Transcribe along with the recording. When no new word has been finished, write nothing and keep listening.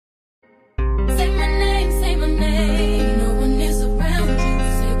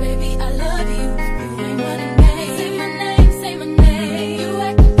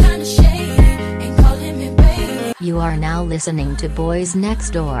are now listening to Boys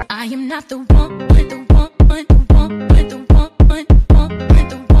Next Door. I am not the one, the one, the one, the one, the one,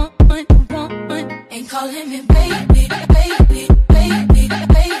 the one. Ain't calling me baby, baby, baby, baby,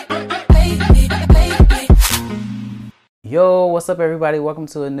 baby, baby. Yo, what's up, everybody? Welcome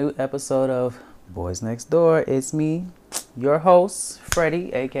to a new episode of Boys Next Door. It's me, your host,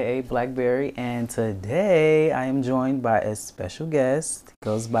 Freddie, aka Blackberry, and today I am joined by a special guest.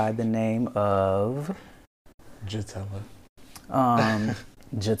 Goes by the name of Jatella.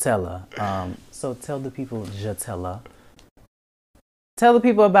 Jatella. So tell the people, Jatella. Tell the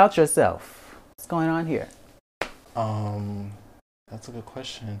people about yourself. What's going on here? That's a good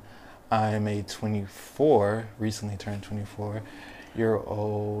question. I'm a recently turned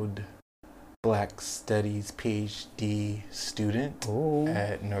 24-year-old Black Studies PhD student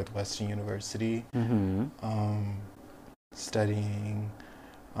at Northwestern University. Studying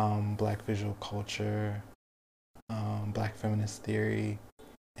Black visual culture, Black feminist theory,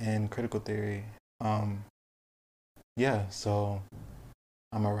 and critical theory. So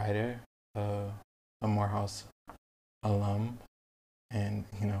I'm a writer, a Morehouse alum, and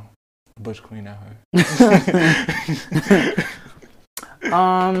Bush Queen out here.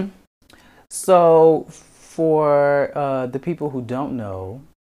 So for the people who don't know,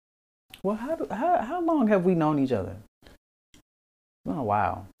 well, how long have we known each other? Oh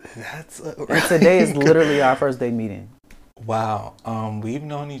wow! And today is literally our first day meeting. Wow. We've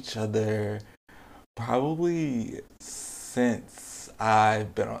known each other probably since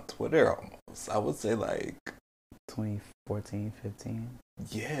I've been on Twitter almost. I would say like 2014, 15.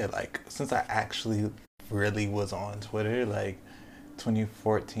 Yeah, like since I actually really was on Twitter, like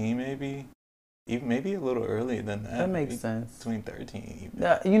 2014 maybe. Even maybe a little earlier than that. That makes sense. 2013 even.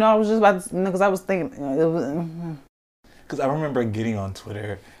 I was just about to, because I was thinking because I remember getting on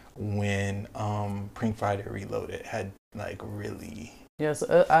Twitter when Pink Friday Reloaded had like really. Yes,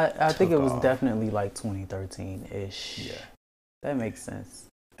 I think it was off. definitely like 2013-ish. Yeah, that makes sense.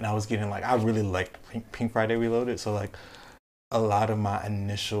 And I was getting like, I really liked Pink Friday Reloaded, so like a lot of my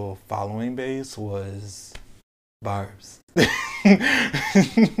initial following base was Barbs.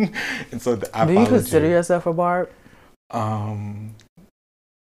 And so do you consider yourself a Barb?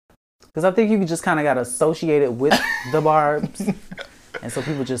 Because I think you just kind of got associated with the Barbs, and so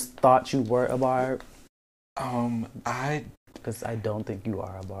people just thought you were a Barb. Because I don't think you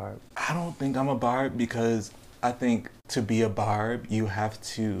are a Barb. I don't think I'm a Barb because I think to be a Barb, you have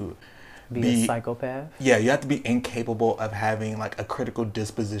to be a psychopath. Yeah, you have to be incapable of having like a critical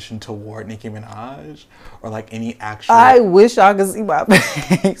disposition toward Nicki Minaj or like any actual. I wish I could see my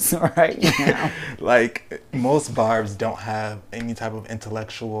face right now. Like most Barbs don't have any type of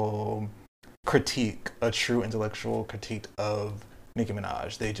intellectual critique, a true intellectual critique of Nicki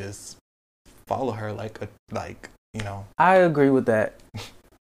Minaj. They just follow her like. I agree with that.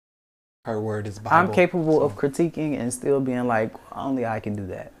 Her word is Bible. I'm capable of critiquing and still being like, only I can do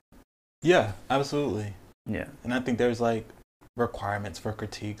that. Yeah, absolutely. Yeah. And I think there's like requirements for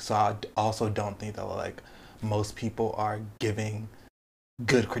critique. So I also don't think that like most people are giving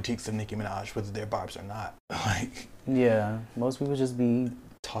good critiques of Nicki Minaj, whether they're Barbs or not. Like, yeah, most people just be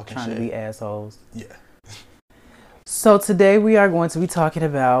trying to be assholes. Yeah. So today we are going to be talking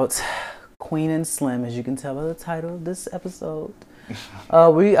about Queen and Slim, as you can tell by the title of this episode.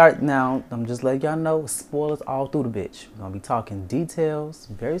 We are now, I'm just letting y'all know, spoilers all through the bitch. We're going to be talking details,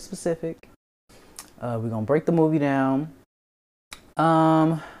 very specific. We're going to break the movie down.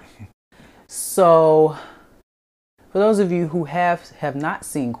 So, for those of you who have not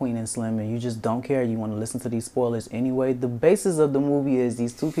seen Queen and Slim and you just don't care, you want to listen to these spoilers anyway, the basis of the movie is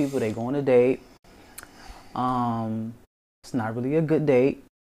these two people, they go on a date. It's not really a good date.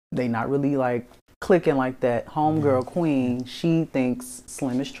 They not really like clicking like that. Homegirl Queen, she thinks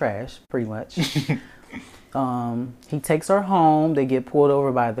Slim is trash, pretty much. He takes her home. They get pulled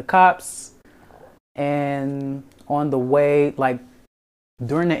over by the cops. And on the way, like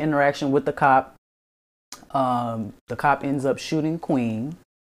during the interaction with the cop ends up shooting Queen.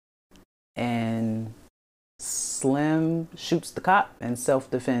 And Slim shoots the cop in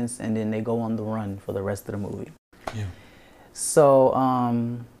self-defense. And then they go on the run for the rest of the movie. Yeah. So,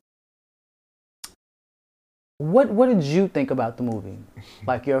 What did you think about the movie?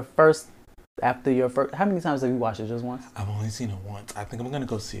 Like after your first, how many times have you watched it? Just once? I've only seen it once. I think I'm gonna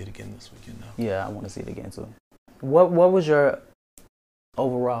go see it again this weekend though. Yeah, I want to see it again too. What was your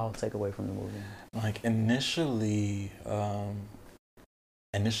overall takeaway from the movie? Like initially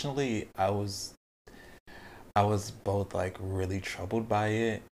I was both like really troubled by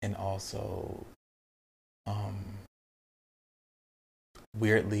it and also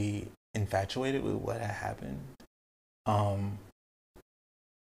weirdly infatuated with what had happened.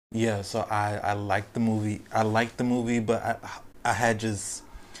 Yeah, so I liked the movie. I liked the movie, but I had just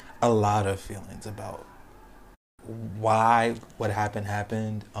a lot of feelings about why what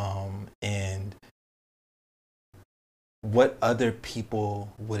happened, and what other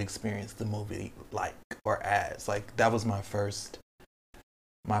people would experience the movie like or as. Like that was my first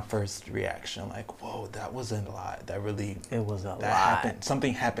reaction. Like, whoa, that wasn't a lot. That really It was a that lot. happened.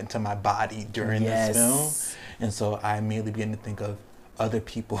 Something happened to my body during this film, and so I immediately began to think of other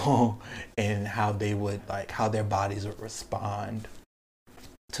people and how they would like how their bodies would respond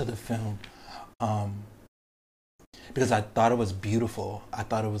to the film, because I thought it was beautiful. I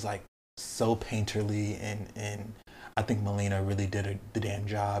thought it was like so painterly, and I think Melina really did the damn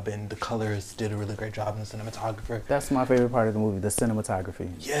job, and the colors did a really great job, and the cinematographer. That's my favorite part of the movie, the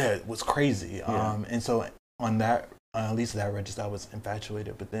cinematography. Yeah, it was crazy. Yeah. And so on that, at least that register, I was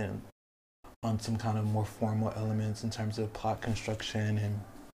infatuated. But then on some kind of more formal elements in terms of plot construction and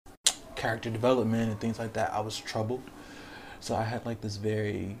character development and things like that, I was troubled. So I had like this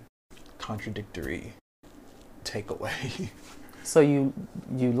very contradictory takeaway. So you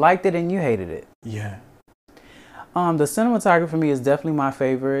liked it and you hated it. Yeah. The cinematography for me is definitely my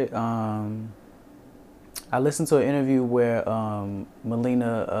favorite. I listened to an interview where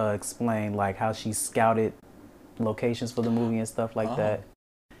Melina explained like how she scouted locations for the movie and stuff like that.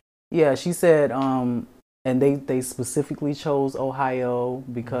 Yeah, she said, and they specifically chose Ohio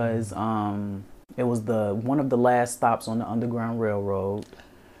because it was one of the last stops on the Underground Railroad.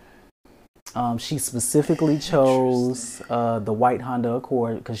 She specifically chose the white Honda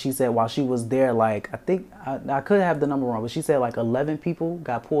Accord because she said while she was there, like I think I could have the number wrong, but she said like 11 people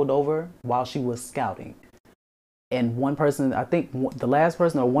got pulled over while she was scouting, and one person, I think the last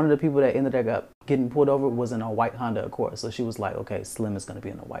person or one of the people that ended up getting pulled over was in a white Honda Accord. So she was like, okay, Slim is gonna be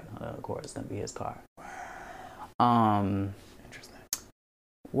in a white Honda Accord. It's gonna be his car. Interesting.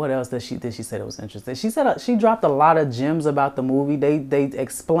 What else did she say that was interesting? She said she dropped a lot of gems about the movie. They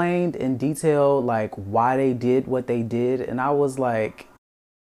explained in detail like why they did what they did, and I was like,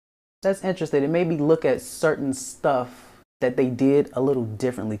 that's interesting. It made me look at certain stuff that they did a little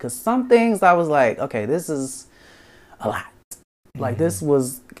differently, because some things I was like, okay, this is a lot. Like this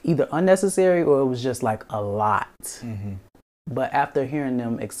was either unnecessary or it was just like a lot. But after hearing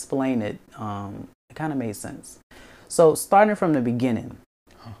them explain it, it kind of made sense. So starting from the beginning.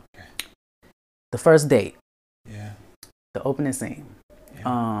 The first date. Yeah. The opening scene.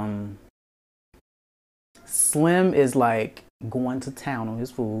 Yeah. Slim is like going to town on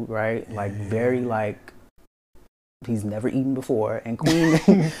his food, right? Like very like he's never eaten before. And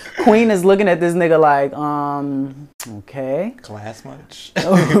Queen is looking at this nigga like, okay. Class much?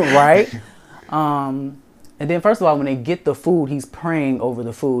 Right? And then first of all, when they get the food, he's praying over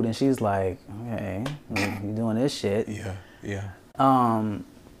the food, and she's like, okay, you doing this shit. Yeah.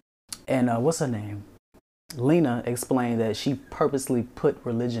 And what's her name? Lena explained that she purposely put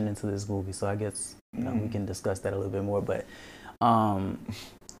religion into this movie. So I guess we can discuss that a little bit more. But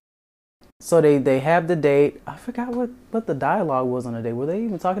so they have the date. I forgot what the dialogue was on the date. Were they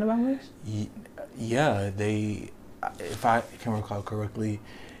even talking about much? Yeah, if I can recall correctly,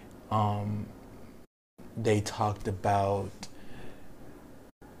 they talked about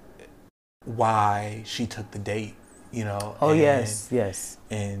why she took the date. Yes.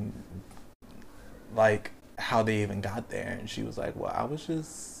 And like how they even got there. And she was like, well,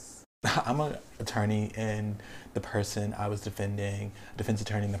 I'm an attorney, and the person I was defending, defense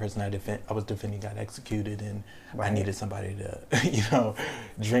attorney, and the person I was defending got executed, and I needed somebody to,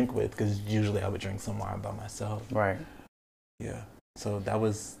 drink with, because usually I would drink some wine by myself. Right. Yeah. So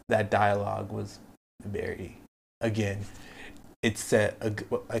that dialogue was very, again, it set,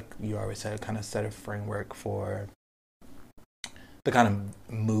 like you always said, it kind of set a framework for the kind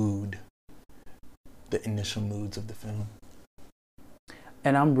of mood, the initial moods of the film.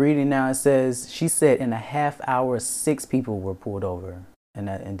 And I'm reading now, it says, she said in a half hour, 6 people were pulled over. And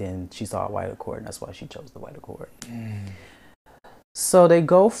then she saw a white Accord, and that's why she chose the white Accord. So they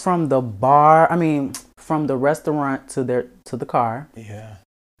go from the restaurant to the car. Yeah.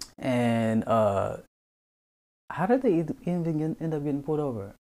 And how did they even end up getting pulled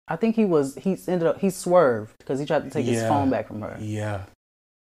over? I think he swerved because he tried to take his phone back from her. Yeah.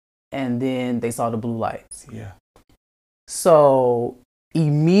 And then they saw the blue lights. Yeah. So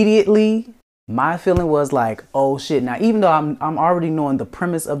immediately my feeling was like, oh shit. Now, even though I'm already knowing the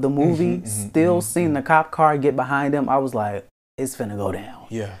premise of the movie, seeing the cop car get behind them, I was like, it's finna go down.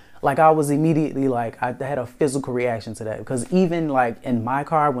 Yeah. Like, I was immediately like, I had a physical reaction to that. Because even like in my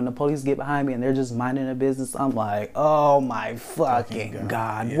car, when the police get behind me and they're just minding their business, I'm like, oh my fucking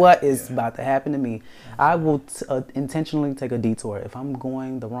God, yeah, what is about to happen to me? I will intentionally take a detour. If I'm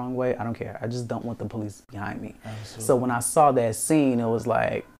going the wrong way, I don't care. I just don't want the police behind me. Absolutely. So when I saw that scene, it was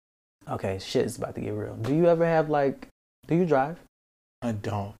like, okay, shit is about to get real. Do you ever have like, do you drive? I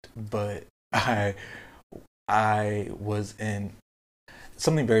don't, but I was in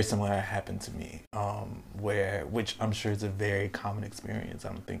something very similar happened to me, which I'm sure is a very common experience. I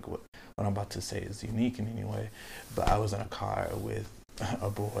don't think what I'm about to say is unique in any way, but I was in a car with a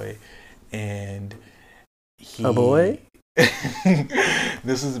boy, and a boy?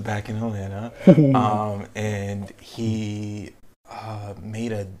 This is back in Atlanta, and he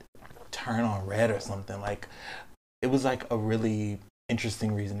made a turn on red or something. Like, it was like a really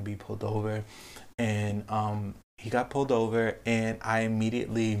interesting reason to be pulled over, and he got pulled over, and I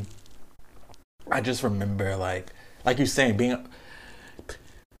just remember like you're saying,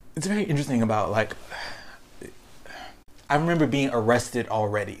 it's very interesting about like, I remember being arrested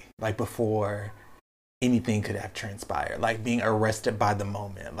already, like before anything could have transpired, like being arrested by the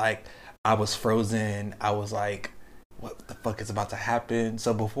moment. Like, I was frozen. I was like, what the fuck is about to happen?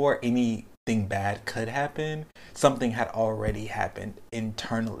 So before anything bad could happen, something had already happened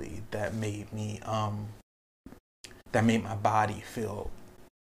internally that made me that made my body feel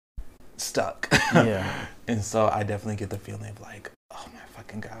stuck. Yeah. And so I definitely get the feeling of like, oh my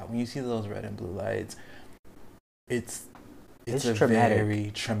fucking God, when you see those red and blue lights, it's a traumatic.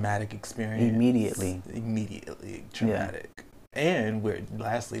 Very traumatic experience. Immediately traumatic. Yeah. And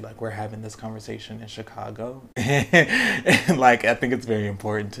we're having this conversation in Chicago. And like, I think it's very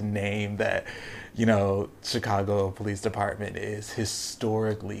important to name that, you know, Chicago Police Department is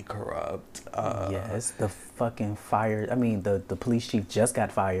historically corrupt. Yes, the fucking the police chief just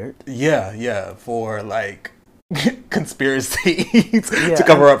got fired. Yeah, for like conspiracy to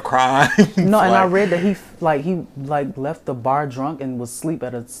cover up crime. No, and I read that he left the bar drunk and was asleep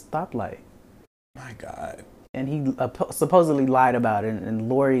at a stoplight. My God. And he supposedly lied about it, and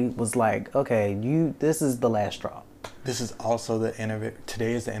Lori was like, okay, this is the last straw. This is also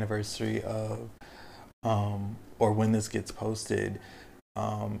today is the anniversary of, or when this gets posted,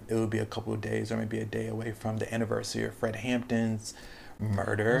 it will be a couple of days or maybe a day away from the anniversary of Fred Hampton's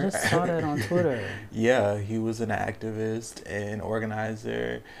murder. I just saw that on Twitter. Yeah, he was an activist and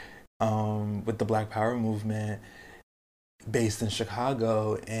organizer with the Black Power movement, based in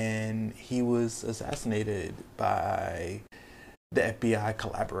Chicago, and he was assassinated by the FBI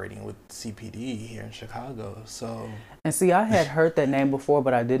collaborating with CPD here in Chicago. So, and see, I had heard that name before,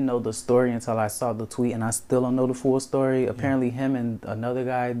 but I didn't know the story until I saw the tweet, and I still don't know the full story. Apparently him and another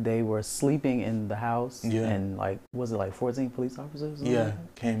guy, they were sleeping in the house, and like, was it like 14 police officers?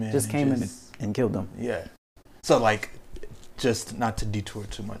 Came in and killed them. Yeah. So like, just not to detour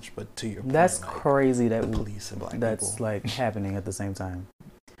too much, but to your point, that's crazy that the police and black that's people. Like happening at the same time.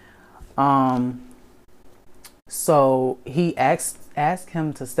 So he asked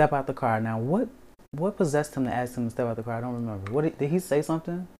him to step out the car. Now, what possessed him to ask him to step out the car? I don't remember. What did he say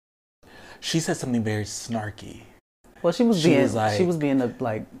something? She said something very snarky. Well, she was being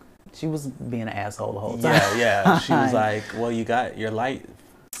an asshole the whole time. Yeah. She was like, "Well, you got your light."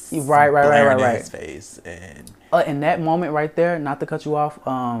 Right. In his face, and in that moment right there, not to cut you off,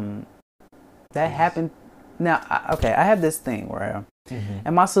 that happened. Now, I have this thing where,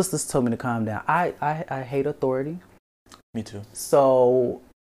 and my sisters told me to calm down. I hate authority. Me too. So,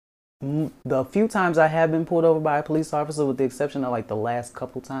 the few times I have been pulled over by a police officer, with the exception of like the last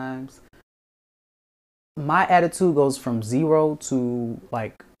couple times, my attitude goes from 0 to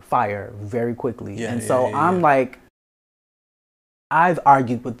like fire very quickly. I'm like, I've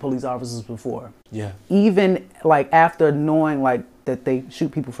argued with police officers before. Yeah. Even like after knowing like that they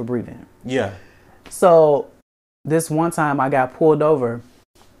shoot people for breathing. Yeah. So this one time I got pulled over.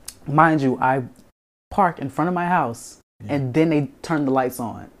 Mind you, I parked in front of my house and then they turned the lights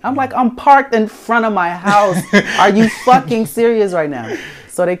on. I'm like, I'm parked in front of my house. Are you fucking serious right now?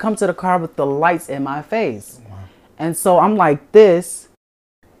 So they come to the car with the lights in my face. Wow. And so I'm like this.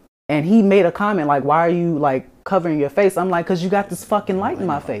 And he made a comment like, why are you like covering your face? I'm like, because you got this fucking light in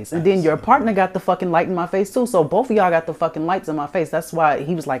my face. And then your partner got the fucking light in my face too. So both of y'all got the fucking lights in my face. That's why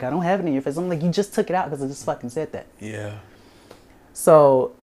he was like, I don't have it in your face. I'm like, you just took it out because I just fucking said that. Yeah.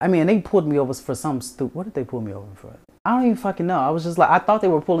 So, I mean, they pulled me over for some stupid. What did they pull me over for? I don't even fucking know. I was just like, I thought they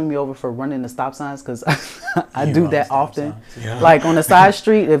were pulling me over for running the stop signs because I do that often. Yeah. Like on the side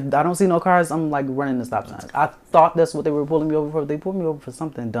street, if I don't see no cars, I'm like running the stop signs. I thought that's what they were pulling me over for. They pulled me over for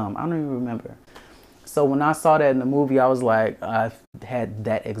something dumb. I don't even remember. So when I saw that in the movie, I was like, I had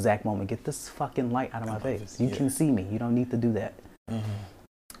that exact moment. Get this fucking light out of my face. You can see me. You don't need to do that.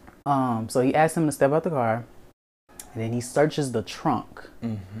 Mm-hmm. So he asked him to step out the car, and then he searches the trunk.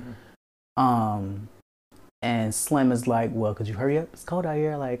 Mm-hmm. And Slim is like, well, could you hurry up? It's cold out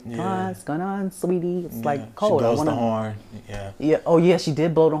here. Like, come on, what's going on, sweetie? It's like cold. She blows the horn. Yeah. Oh, yeah, she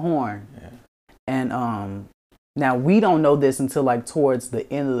did blow the horn. Yeah. And now we don't know this until like towards the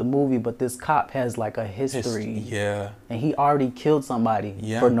end of the movie, but this cop has like a history. Yeah. And he already killed somebody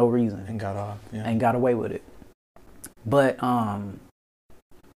for no reason. And got off. Yeah. And got away with it. But and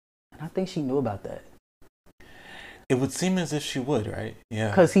I think she knew about that. It would seem as if she would, right? Yeah.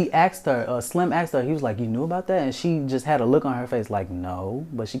 Because he asked her, Slim asked her, he was like, you knew about that? And she just had a look on her face like, no.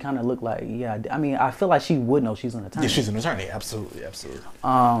 But she kind of looked like, yeah. I mean, I feel like she would know she's an attorney. Yeah, she's an attorney. Absolutely, absolutely.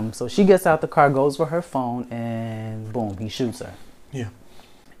 So she gets out the car, goes for her phone, and boom, he shoots her. Yeah.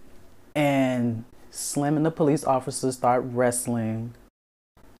 And Slim and the police officers start wrestling.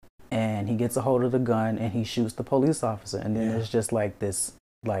 And he gets a hold of the gun, and he shoots the police officer. And then it's just like this,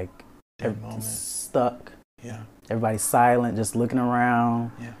 like, stuck. Yeah. Everybody's silent, just looking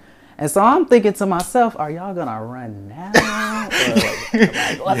around. Yeah. And so I'm thinking to myself, are y'all gonna run now? Or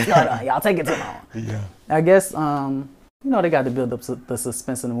like, what's going on? Y'all take it too long. Yeah. I guess they got to build up the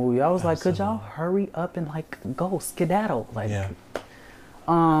suspense in the movie. I was like, could y'all hurry up and like go skedaddle? Like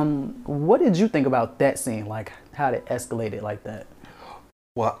what did you think about that scene? Like how it escalated like that?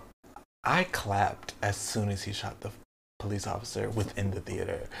 Well, I clapped as soon as he shot the police officer within the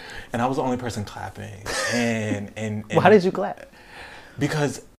theater, and I was the only person clapping. And why did you clap?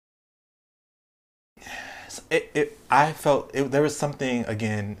 Because I felt there was something,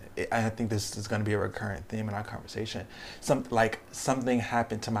 again, I think this is going to be a recurrent theme in our conversation. Something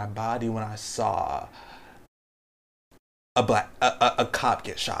happened to my body when I saw a cop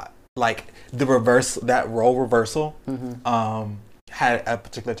get shot. Like that role reversal had a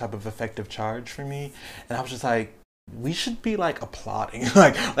particular type of effective charge for me, and I was just like, we should be like applauding,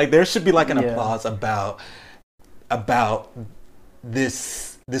 like there should be like an applause about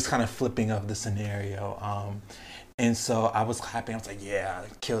this kind of flipping of the scenario. And so I was clapping. I was like, yeah,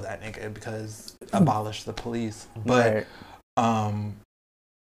 kill that nigga, because abolish the police. But so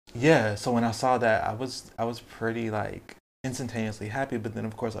when I saw that, I was pretty like instantaneously happy. But then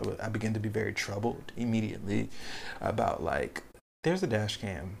of course I began to be very troubled immediately about like, there's a dash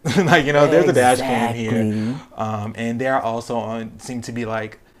cam. There's a dash cam here. And they're also seem to be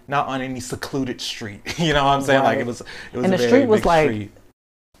like not on any secluded street. You know what I'm saying? Right. Like it was and the street was like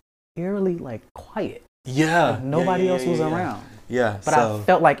eerily like quiet. Yeah. Like, nobody else was around. Yeah. But I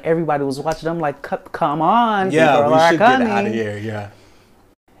felt like everybody was watching. I'm like, come on, yeah, people we are should coming. Get out of here. Yeah.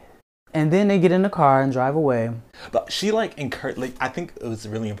 And then they get in the car and drive away. But she like encouraged. Like I think it was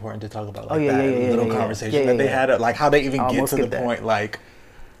really important to talk about like little conversation that they had. Like how they even get to the point. Like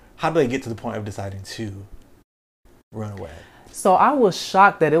how do they get to the point of deciding to run away? So I was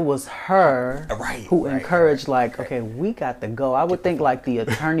shocked that it was her who encouraged. Like, okay, we got to go. I would think like the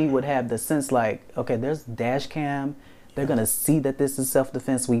attorney would have the sense like, okay, there's dash cam. They're gonna see that this is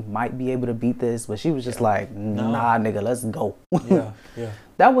self-defense. We might be able to beat this. But she was just like, nah, nigga, let's go. Yeah.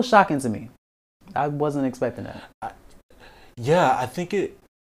 That was shocking to me. I wasn't expecting that. I think it,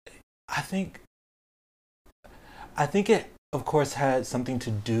 of course, had something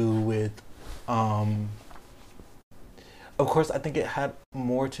to do with, of course, I think it had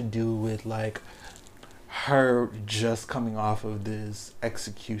more to do with, like, her just coming off of this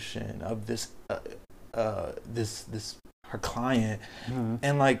execution of this, her client. Mm-hmm.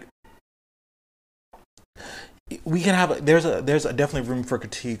 And, like, we can have there's a definitely room for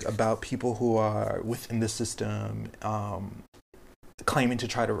critique about people who are within the system claiming to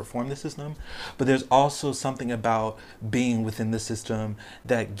try to reform the system, but there's also something about being within the system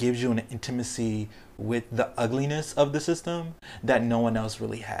that gives you an intimacy with the ugliness of the system that no one else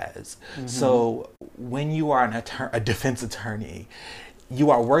really has. Mm-hmm. So when you are a defense attorney,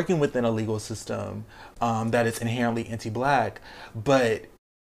 you are working within a legal system that is inherently anti-Black, but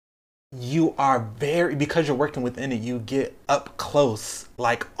you are because you're working within it, you get up close,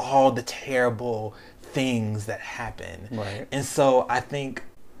 like all the terrible things that happen. Right. And so I think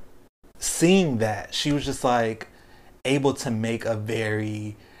seeing that, she was just like able to make a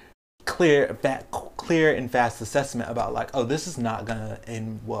very clear and fast assessment about like, oh, this is not gonna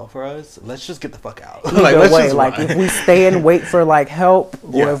end well for us. Let's just get the fuck out. Like if we stay and wait for like help,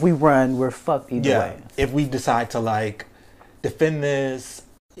 or if we run, we're fucked either way. If we decide to like defend this,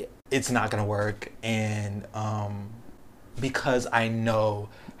 it's not gonna work. And because I know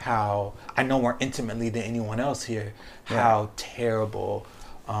more intimately than anyone else here how terrible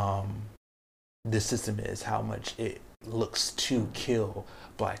the system is, how much it looks to kill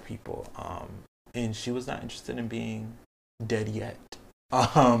Black people. And she was not interested in being dead yet.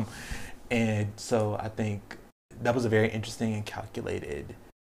 And so I think that was a very interesting and calculated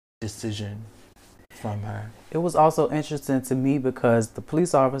decision from her. It was also interesting to me because the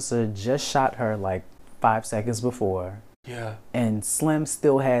police officer just shot her like 5 seconds before. Yeah. And Slim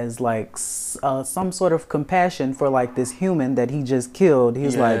still has like some sort of compassion for like this human that he just killed.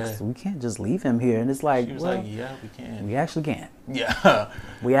 He's like, we can't just leave him here. And it's like, she was like, yeah, we can. We actually can. Yeah.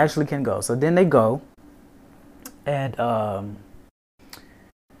 We actually can go. So then they go. And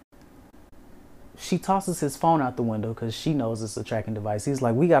she tosses his phone out the window because she knows it's a tracking device. He's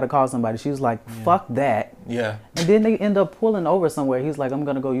like, we got to call somebody. She was like, fuck that. Yeah. And then they end up pulling over somewhere. He's like, I'm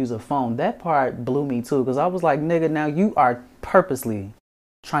going to go use a phone. That part blew me too because I was like, nigga, now you are purposely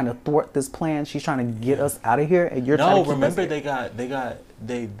trying to thwart this plan. She's trying to get us out of here and you're trying to keep remember us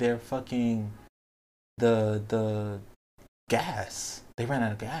here. they're fucking the gas. They ran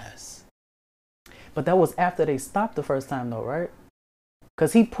out of gas. But that was after they stopped the first time though, right?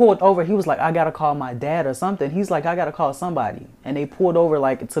 Because he pulled over. He was like, I got to call my dad or something. He's like, I got to call somebody. And they pulled over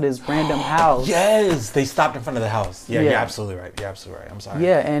like to this random house. Yes. They stopped in front of the house. Yeah, you're absolutely right. You're absolutely right. I'm sorry.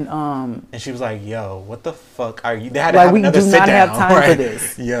 Yeah. And she was like, yo, what the fuck are you? They had to like, have another sit down. We do not have time for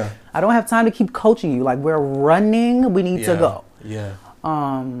this. Yeah. I don't have time to keep coaching you. Like, we're running. We need to go. Yeah.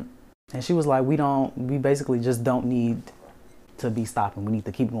 And she was like, we basically just don't need to be stopping. We need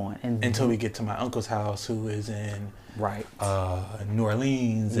to keep going. And until we get to my uncle's house, who is in New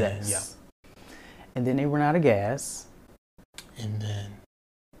Orleans. Yes. And then they run out of gas. And then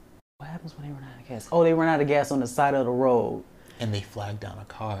what happens when they run out of gas? Oh, they run out of gas on the side of the road. And they flag down a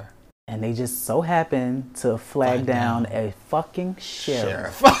car. And they just so happen to flag down a fucking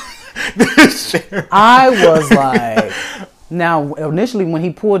sheriff. Sheriff. I was like, now initially when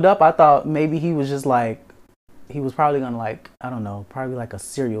he pulled up, I thought maybe he was just like, he was probably gonna like, I don't know, probably like a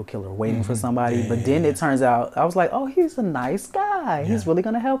serial killer waiting for somebody. Yeah, but then it turns out, I was like, oh, he's a nice guy. He's really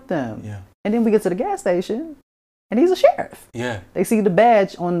gonna help them. Yeah. And then we get to the gas station, and he's a sheriff. Yeah. They see the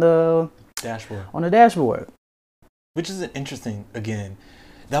badge on the dashboard. Which is an interesting. Again,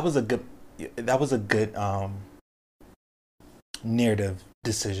 that was a good narrative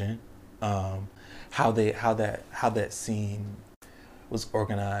decision. How that scene was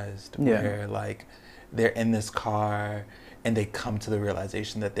organized. Yeah. Where like, they're in this car and they come to the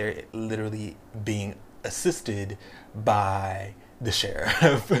realization that they're literally being assisted by the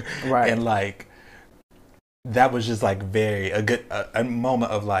sheriff. Right. And like, that was just like a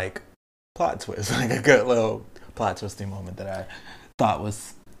moment of like plot twist, like a good little plot twisting moment that I thought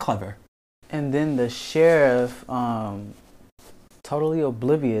was clever. And then the sheriff, totally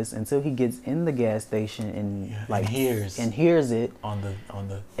oblivious until he gets in the gas station and hears it on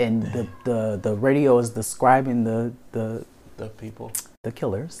the and the radio is describing the people, the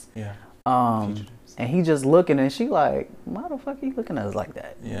killers. Yeah. And he just looking and she like, why the fuck are you looking at us like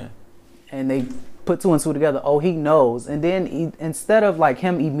that? Yeah. And they put 2 and 2 together. Oh, he knows. And then instead of like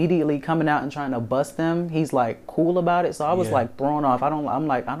him immediately coming out and trying to bust them, he's like cool about it. So I was like thrown off. I don't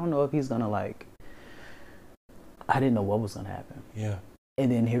know if he's gonna like. I didn't know what was gonna happen. Yeah.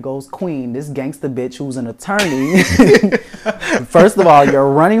 And then here goes Queen, this gangster bitch who's an attorney. First of all, you're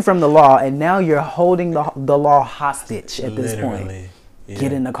running from the law, and now you're holding the law hostage at this point. Yeah.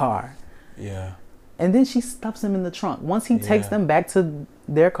 Get in the car. Yeah. And then she stuffs him in the trunk. Once he takes them back to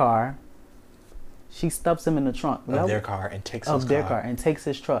their car, she stuffs him in the trunk of their car and takes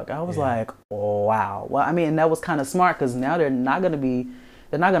his truck. I was like, oh, wow. Well, I mean, and that was kind of smart because now they're not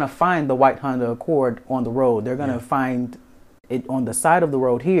gonna find the white Honda Accord on the road. They're gonna find it on the side of the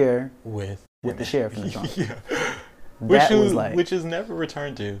road here with the sheriff in the trunk. Yeah. Which is never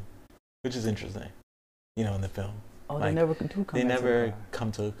returned to, which is interesting. In the film. Oh, like, they never come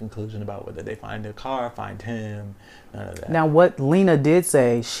to a conclusion about whether they find the car, find him, none of that. Now, what Lena did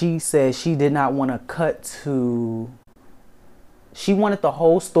say, she said she did not want to cut to. She wanted the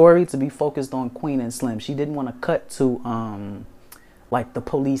whole story to be focused on Queen and Slim. She didn't want to cut to like the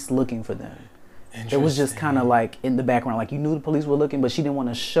police looking for them. It was just kind of like in the background, like you knew the police were looking, but she didn't want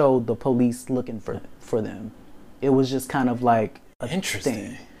to show the police looking for them. It was just kind of like a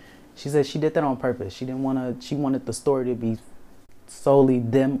thing. She said she did that on purpose. She didn't want to. She wanted the story to be solely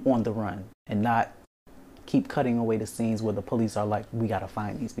them on the run and not keep cutting away the scenes where the police are like, we gotta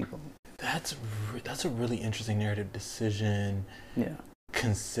find these people. That's a really interesting narrative decision. Yeah.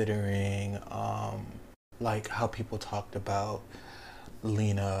 Considering like how people talked about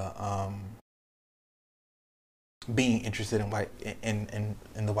Lena being interested in white in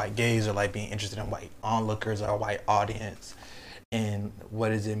the white gaze, or like being interested in white onlookers or a white audience, And what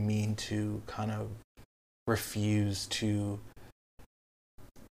does it mean to kind of refuse to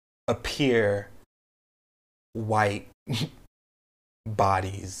appear white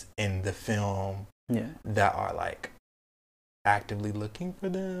bodies in the film that are like actively looking for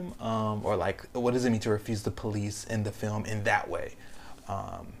them, or like what does it mean to refuse the police in the film in that way,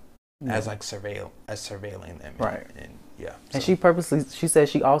 as like surveilling them, right? And yeah, and she said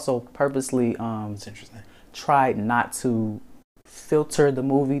she also purposely it's interesting, tried not to filter the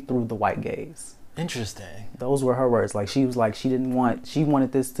movie through the white gaze. Interesting. Those were her words. Like she was like she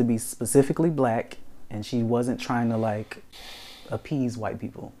wanted this to be specifically black, and she wasn't trying to like appease white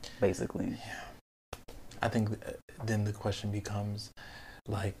people, basically. Yeah. I think then the question becomes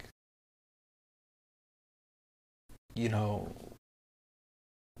like, you know,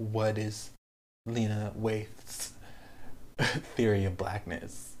 what is Lena Waithe's theory of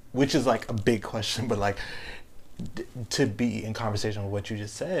blackness? Which is like a big question, but like to be in conversation with what you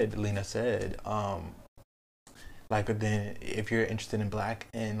just said, Lena said, like, but then if you're interested in black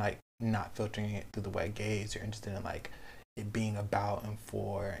and like not filtering it through the white gaze, you're interested in like it being about and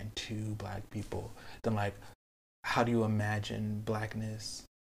for and to black people, then like how do you imagine blackness,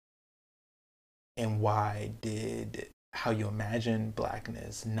 and why did how you imagine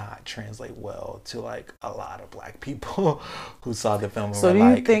blackness not translate well to like a lot of black people who saw the film and so were do you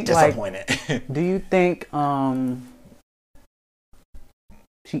like think, disappointed? Like, do you think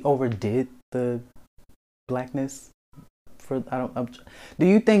she overdid the blackness? Do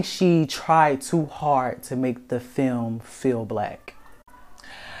you think she tried too hard to make the film feel black?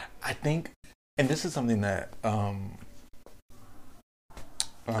 I think, and this is something that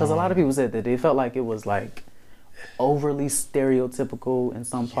because a lot of people said that they felt like it was like overly stereotypical in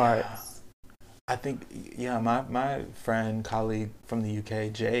some parts. I think, my friend, colleague from the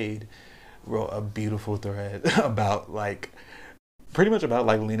UK, Jade, wrote a beautiful thread about like pretty much about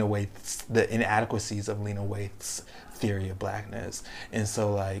like Lena Waithe's, the inadequacies of Lena Waithe's theory of blackness. And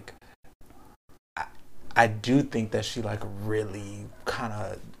so like I do think that she like really kind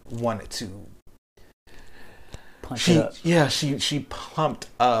of wanted to she pumped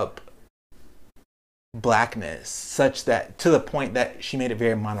up blackness such that to the point that she made it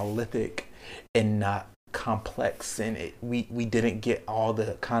very monolithic and not complex, and we didn't get all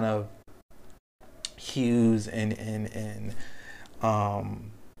the kind of hues and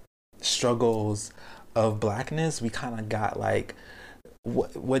struggles of blackness. We kind of got like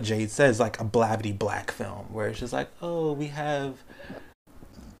what Jade says, like a blavity black film where it's just like, oh, we have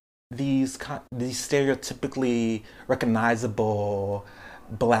these stereotypically recognizable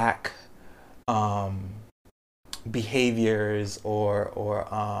black behaviors or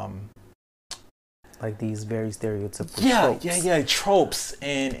like these very stereotypical tropes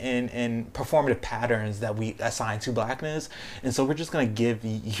and performative patterns that we assign to blackness. And so we're just going to give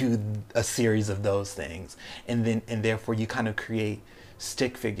you a series of those things, and therefore you kind of create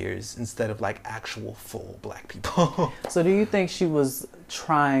stick figures instead of like actual full black people. So do you think she was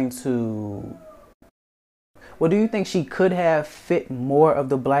trying to, well, do you think she could have fit more of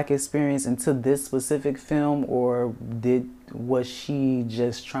the black experience into this specific film, or was she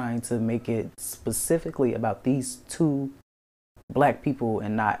just trying to make it specifically about these two black people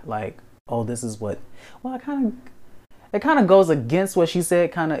and not like, oh, this is what, well, it kind of goes against what she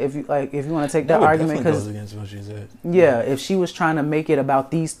said, kind of, if you want to take that argument, because goes against what she said. Yeah, if she was trying to make it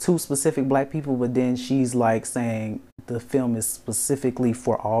about these two specific black people, but then she's like saying the film is specifically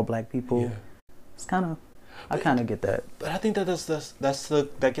for all black people, it's kind of, I kind of get that. But I think that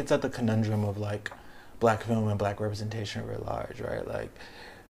that gets at the conundrum of like black film and black representation writ large, right? Like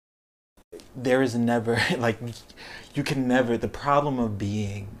there is never like you can never, the problem of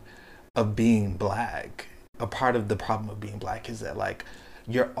being black, a part of the problem of being black is that like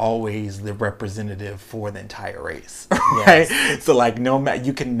you're always the representative for the entire race, right? Yes. So like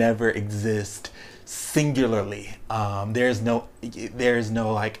you can never exist singularly. There's no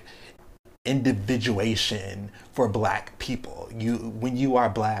like individuation for black people. When you are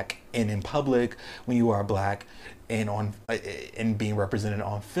black and in public, when you are black and being represented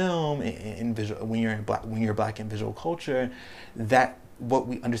on film, in visual, when you're black in visual culture, that what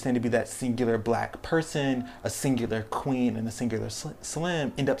we understand to be that singular black person, a singular queen and a singular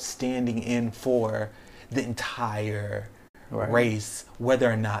slim, end up standing in for the entire race,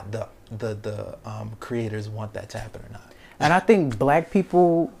 whether or not the creators want that to happen or not. And I think black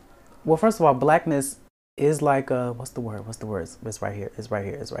people, well, first of all, blackness is like what's the word? It's right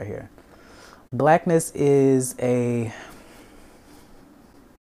here. Blackness is a,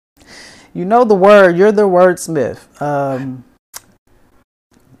 you know the word, you're the wordsmith.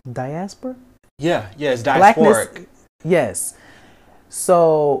 Diaspora? Yeah, it's diasporic. Blackness, yes.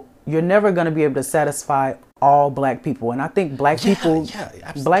 So you're never going to be able to satisfy all black people. And I think black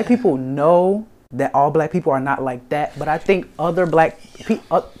people know that all black people are not like that. But I think other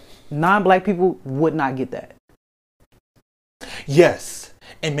non-black people would not get that. Yes.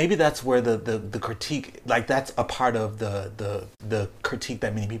 And maybe that's where the critique, like that's a part of the critique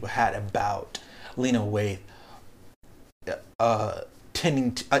that many people had about Lena Waithe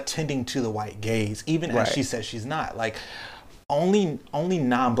attending to the white gaze, even as she says she's not. Like only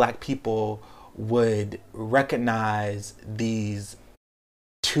non-black people would recognize these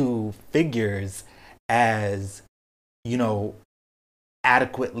two figures as, you know,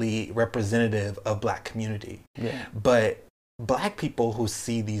 adequately representative of black community. Yeah. But black people who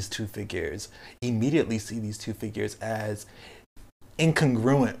see these two figures immediately see these two figures as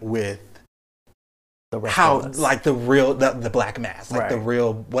incongruent with how, like, the real, the black mass, like the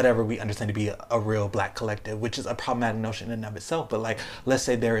real, whatever we understand to be a real black collective, which is a problematic notion in and of itself. But like, let's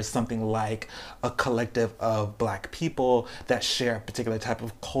say there is something like a collective of black people that share a particular type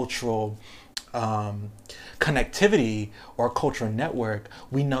of cultural connectivity or cultural network.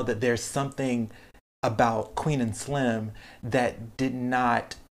 We know that there's something about Queen and Slim that did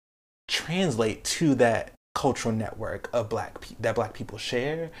not translate to that cultural network of that black people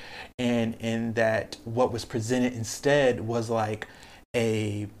share, and that what was presented instead was like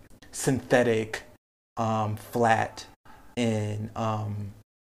a synthetic, flat, and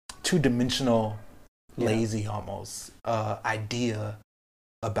two-dimensional, lazy almost idea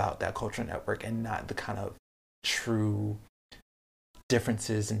about that cultural network, and not the kind of true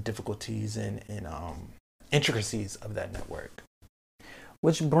differences and difficulties and intricacies of that network.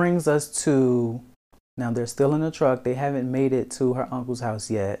 Which brings us to, now they're still in the truck. They haven't made it to her uncle's house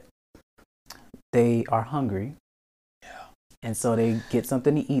yet. They are hungry. Yeah. And so they get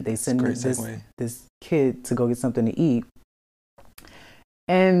something to eat. They send this kid to go get something to eat.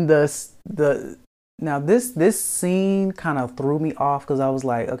 And this scene kind of threw me off, because I was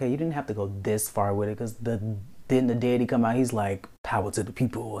like, okay, you didn't have to go this far with it, because then the daddy come out, he's like, power to the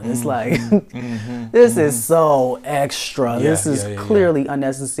people. And it's like, this is so extra. This is clearly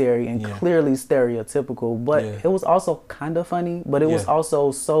unnecessary and clearly stereotypical. But it was also kind of funny, but it was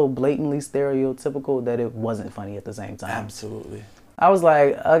also so blatantly stereotypical that it wasn't funny at the same time. Absolutely. I was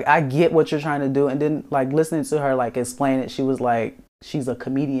like, I get what you're trying to do. And then, like, listening to her, like, explain it, she was like, she's a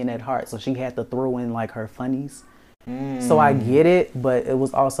comedian at heart, so she had to throw in, like, her funnies. So I get it, but it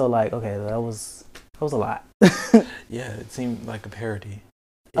was also like, okay, that was a lot. Yeah, it seemed like a parody.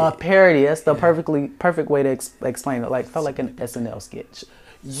 A parody. That's the perfect way to explain it. Like, felt like an SNL sketch.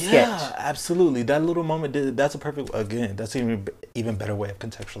 Yeah, absolutely. That little moment that's a perfect, again, that's even better way of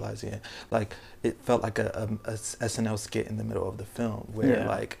contextualizing it. Like, it felt like a SNL skit in the middle of the film, where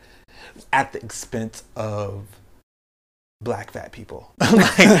like, at the expense of black fat people,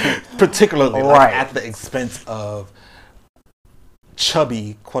 like, particularly like, at the expense of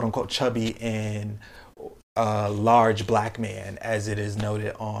chubby, quote unquote chubby, and large black man, as it is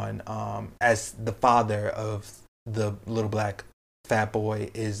noted on as the father of the little black fat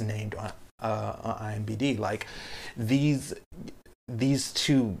boy is named on IMDb. Like, these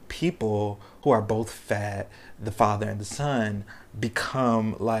two people who are both fat, the father and the son,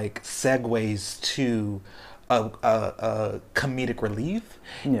 become like segues to a comedic relief,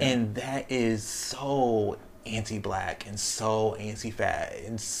 and that is so anti-black and so anti-fat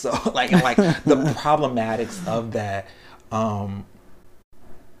and so like the problematics of that,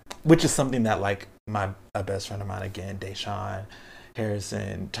 which is something that, like, a best friend of mine, again, Deshaun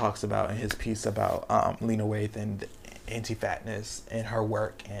Harrison, talks about in his piece about Lena Waithe and anti-fatness in her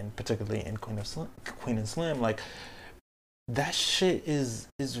work, and particularly in Queen and Slim. Like, that shit is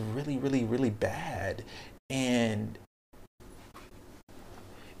really, really, really bad, and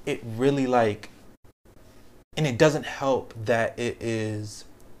it really, like, and it doesn't help that it's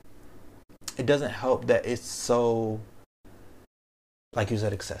so, like you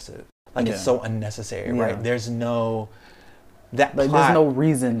said, excessive. Like, it's so unnecessary, right? There's no, that plot, there's no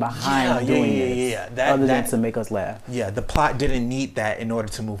reason behind doing it other than to make us laugh. Yeah, the plot didn't need that in order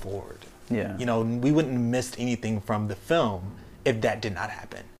to move forward. Yeah. You know, we wouldn't have missed anything from the film if that did not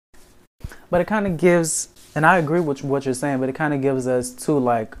happen. But it kind of gives, and I agree with what you're saying, but it kind of gives us, too,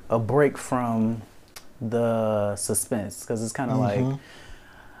 like, a break from the suspense, because it's kind of like,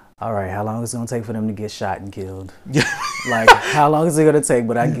 all right, how long is it gonna take for them to get shot and killed? Like, how long is it gonna take?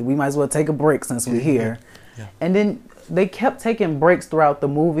 But we might as well take a break since we're here. And then they kept taking breaks throughout the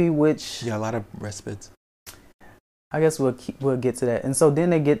movie, which a lot of respites. I guess we'll get to that. And so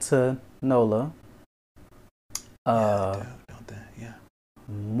then they get to Nola. Don't they? Yeah.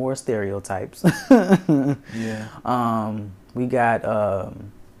 more stereotypes. Yeah. We got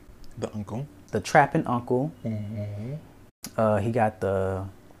the uncle, the trapping uncle. Mm-hmm. He got the,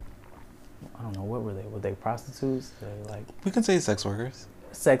 I don't know, what were they? Were they prostitutes? They like, we can say sex workers.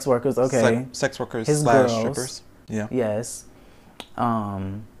 Sex workers, okay. Sex workers His / girls. strippers. Yeah. Yes.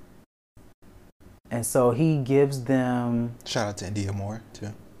 And so he gives them. Shout out to India Moore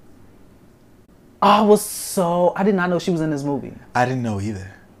too. I did not know she was in this movie. I didn't know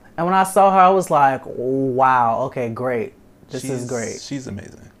either. And when I saw her, I was like, wow, okay, great. This is great. She's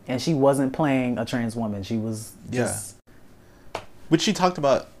amazing. And she wasn't playing a trans woman. She was just... Which she talked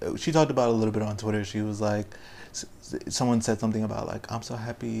about a little bit on Twitter. She was like, someone said something about like, I'm so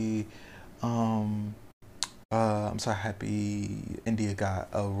happy India got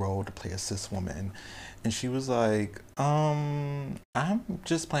a role to play a cis woman. And she was like, I'm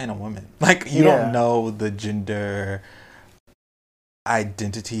just playing a woman. Like, you don't know the gender,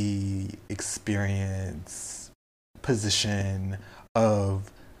 identity, experience, position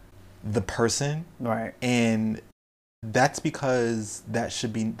of the person. Right. And that's because that's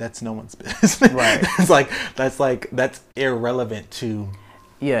no one's business. Right. That's irrelevant to...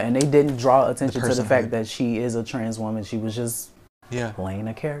 Yeah, and they didn't draw attention to the fact that she is a trans woman. She was just playing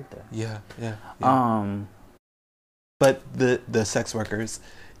a character. Yeah. But the sex workers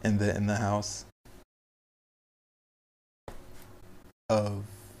in the house of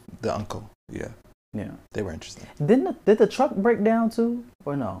the uncle, they were interesting. Did the truck break down too,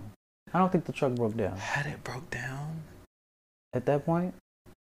 or no? I don't think the truck broke down. Had it broke down at that point?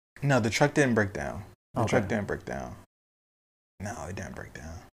 No, the truck didn't break down. The truck didn't break down. No, it didn't break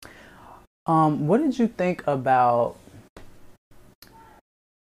down. What did you think about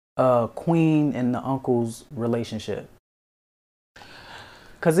Queen and the uncle's relationship?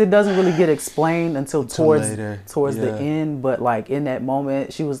 Because it doesn't really get explained until towards the end. But like in that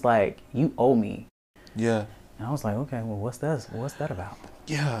moment, she was like, "You owe me." Yeah. And I was like, "Okay, well, what's that about?"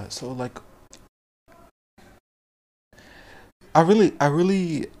 Yeah. So like, I really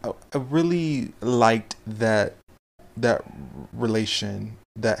liked that relation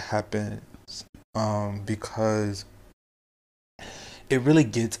that happens because it really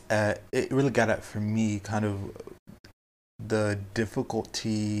got at for me kind of the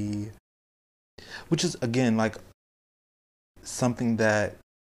difficulty, which is again like something that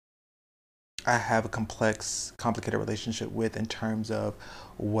I have a complicated relationship with in terms of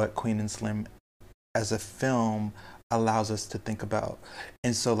what Queen and Slim as a film allows us to think about.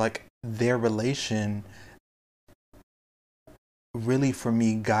 And so like their relation really for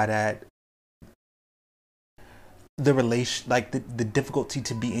me got at the relation, like the difficulty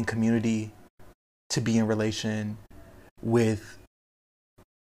to be in community, to be in relation with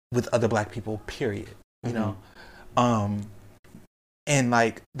other Black people, period. You know? And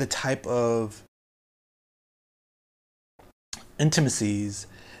like the type of intimacies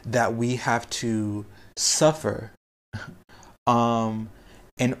that we have to suffer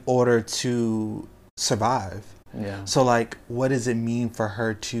in order to survive. Yeah. So like, what does it mean for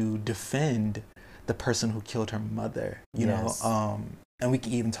her to defend the person who killed her mother? You know? And we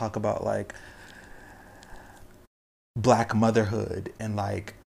can even talk about like Black motherhood and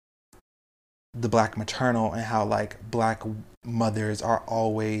like the Black maternal and how like Black mothers are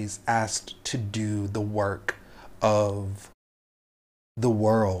always asked to do the work of the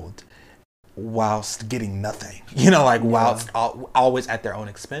world whilst getting nothing, you know, like whilst always at their own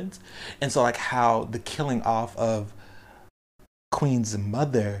expense. And so like how the killing off of Queen's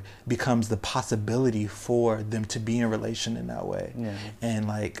mother becomes the possibility for them to be in relation in that way. And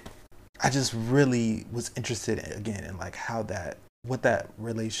like I just really was interested again in like how what that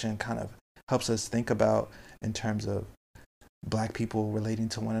relation kind of helps us think about in terms of Black people relating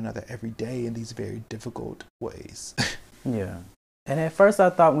to one another every day in these very difficult ways. Yeah. And at first I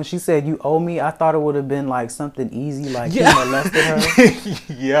thought when she said "you owe me," I thought it would have been like something easy, like he molested her.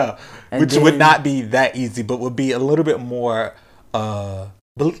 Yeah. And which would not be that easy, but would be a little bit more not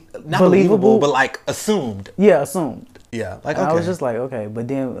believable, but like assumed. Yeah, assumed. Yeah. Like I was just like, okay, but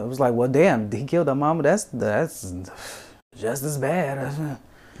then it was like, well, damn, he killed her mama. That's just as bad.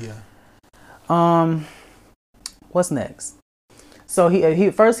 Yeah. What's next? So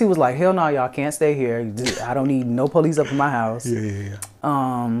he first he was like, hell no, y'all can't stay here. I don't need no police up in my house. Yeah.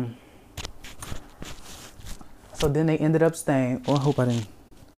 So then they ended up staying. Oh, I hope I didn't.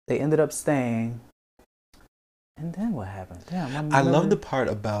 They ended up staying. And then what happened? Damn, I love the part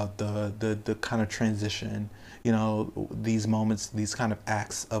about the kind of transition, you know, these moments, these kind of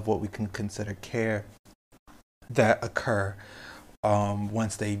acts of what we can consider care that occur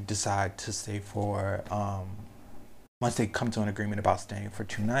once they decide to stay for once they come to an agreement about staying for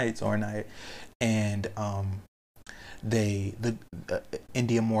 2 nights or a night, and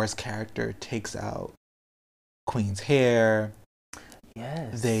India Moore's character takes out Queen's hair.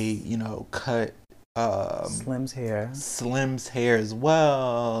 Yes. They, you know, cut Slim's hair as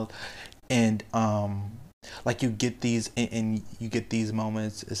well, and like you get these and you get these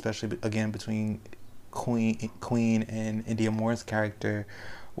moments, especially again between Queen and India Moore's character,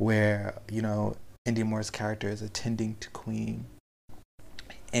 where, you know, India Moore's character is attending to Queen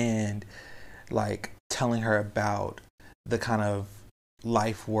and like telling her about the kind of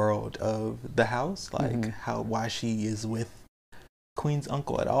life world of the house, like why she is with Queen's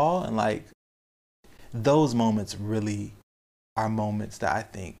uncle at all, and like those moments really are moments that I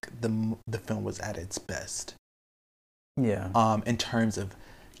think the film was at its best. Yeah. In terms of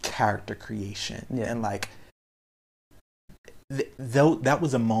character creation, and like though that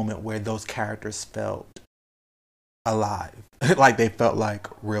was a moment where those characters felt alive, like they felt like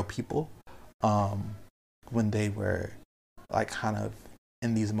real people, when they were like kind of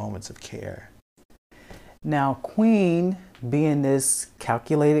in these moments of care. Now, Queen, being this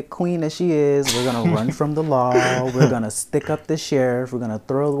calculated queen as she is, we're going to run from the law. We're going to stick up the sheriff. We're going to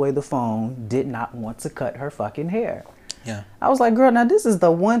throw away the phone. Did not want to cut her fucking hair. Yeah. I was like, girl, now this is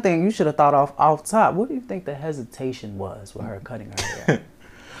the one thing you should have thought off top. What do you think the hesitation was with her cutting her hair?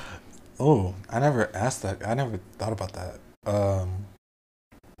 Oh, I never asked that. I never thought about that.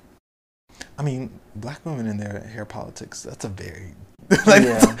 I mean, black women in their hair politics, that's a very... like,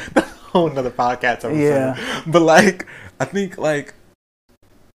 yeah. Whole nother podcast episode. Yeah. But like, I think like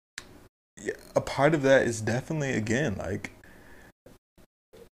a part of that is definitely, again, like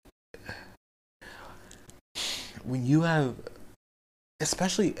when you have,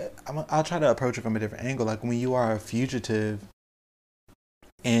 especially, I'll try to approach it from a different angle. Like when you are a fugitive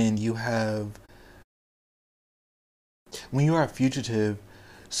and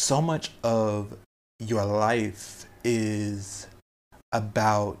so much of your life is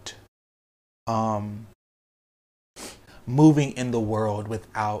about moving in the world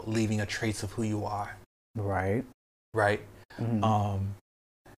without leaving a trace of who you are. Right. Mm-hmm.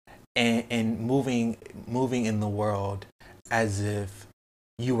 And moving in the world as if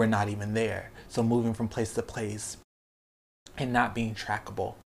you were not even there. So moving from place to place and not being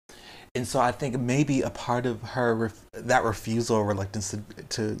trackable. And so I think maybe a part of her that refusal or reluctance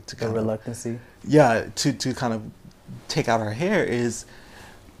to kind of, reluctancy. Yeah, to kind of take out her hair is,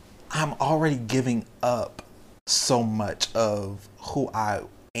 I'm already giving up so much of who I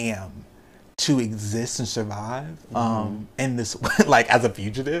am to exist and survive in this, like as a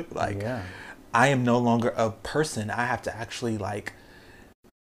fugitive. Like, I am no longer a person. I have to actually like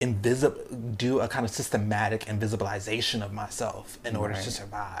do a kind of systematic invisibilization of myself in order to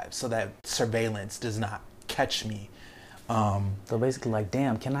survive, so that surveillance does not catch me. So basically, like,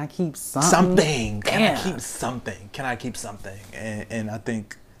 damn, can I keep something? Can I keep something? And I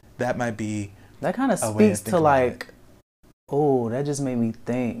think that might be, that kind of speaks to like, oh, that just made me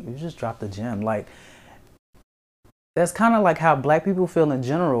think. You just dropped the gem. Like, that's kind of like how black people feel in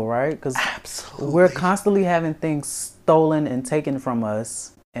general, right? Because we're constantly having things stolen and taken from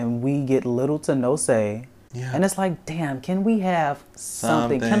us, and we get little to no say. Yeah. And it's like, damn, can we have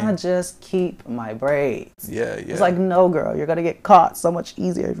something? Can I just keep my braids? Yeah. It's like, no, girl, you're gonna get caught so much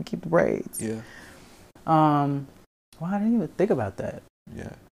easier if you keep the braids. Yeah. Well, I didn't even think about that.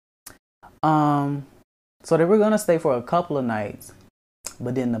 Yeah. So they were gonna stay for a couple of nights,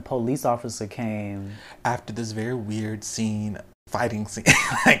 but then the police officer came after this very weird fighting scene,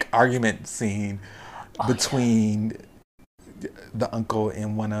 like argument scene between the uncle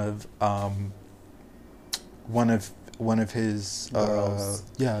and one of his girls.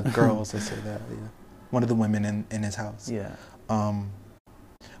 Girls. Let's say that. Yeah, one of the women in his house. Yeah.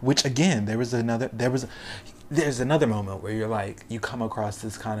 Which again, there's another moment where you're like, you come across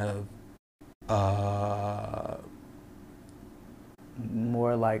this kind of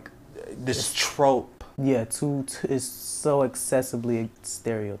more like this trope. Yeah, it's so excessively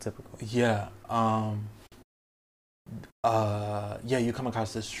stereotypical. Yeah. You come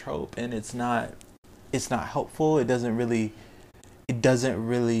across this trope, and it's not helpful. It doesn't really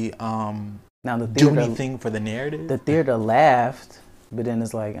now the do anything for the narrative. The theater laughed, but then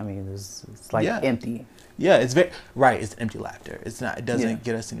it's like, I mean, it's like empty. Yeah, it's it's empty laughter. It's not. It doesn't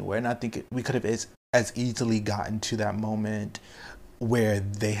get us anywhere. And I think we could have as easily gotten to that moment where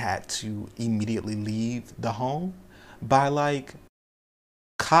they had to immediately leave the home by like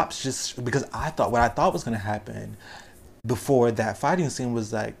cops, just because what I thought was going to happen before that fighting scene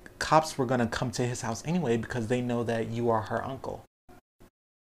was like cops were going to come to his house anyway because they know that you are her uncle.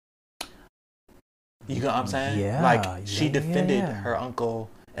 You know what I'm saying? Yeah. Like, she defended her uncle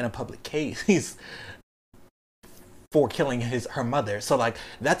in a public case for killing her mother. So, like,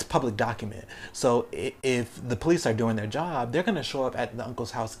 that's public document. So if the police are doing their job, they're going to show up at the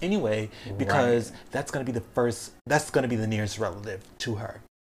uncle's house anyway, because that's going to be that's going to be the nearest relative to her,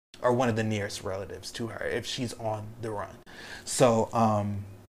 or one of the nearest relatives to her if she's on the run. So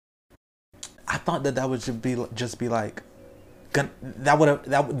I thought that would just be like, that would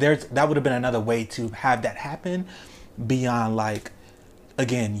have been another way to have that happen, beyond, like,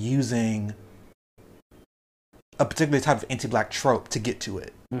 again, using a particular type of anti-black trope to get to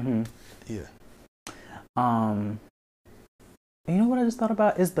it. Mm-hmm. Yeah. You know what I just thought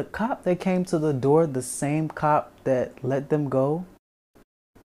about? Is the cop that came to the door the same cop that let them go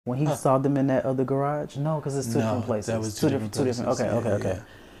when he saw them in that other garage? No, because it's two different places. That was two different places. Okay. Yeah.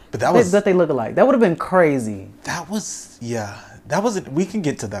 But that they look alike. That would have been crazy. That wasn't. We can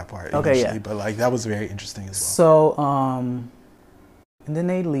get to that part. Okay, yeah. But, like, that was very interesting as well. So, and then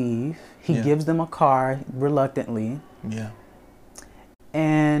they leave. He gives them a car reluctantly. Yeah.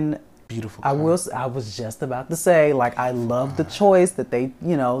 And beautiful car. I was just about to say, like, I love the choice that they,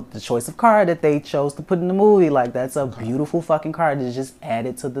 the choice of car that they chose to put in the movie. Like, that's a beautiful fucking car that just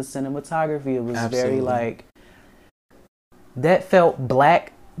added to the cinematography. It was very, like, that felt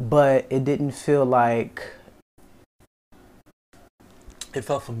black, but it didn't feel like. It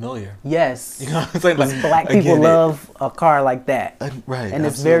felt familiar. Yes. It's like black people love a car like that. Right. And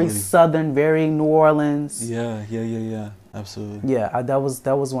it's very Southern, very New Orleans. Yeah. Absolutely. Yeah, that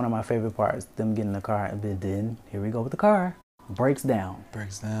was one of my favorite parts. Them getting the car, and then here we go with the car. Breaks down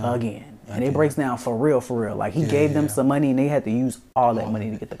again. And it breaks down for real. Like, he gave them some money, and they had to use all that money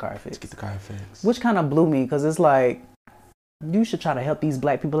to get the car fixed. Which kind of blew me, because it's like, you should try to help these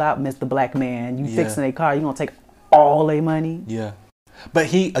black people out, Mr. Black Man. You fixing their car, you gonna take all their money? Yeah.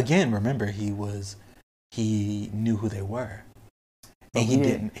 But remember, he knew who they were.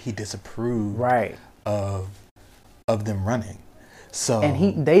 And he disapproved of them running. So,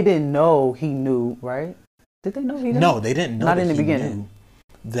 and they didn't know he knew, right? Did they know he knew? No, they didn't know. Not in the beginning.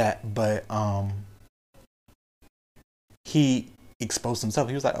 That, but he exposed himself.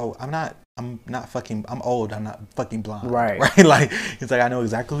 He was like, "Oh, I'm old. I'm not fucking blind." Right. Like, he's like, "I know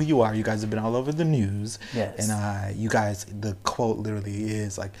exactly who you are. You guys have been all over the news." Yes. And you guys, the quote literally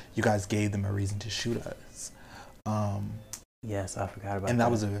is like, "You guys gave them a reason to shoot us." Yes, I forgot about that. And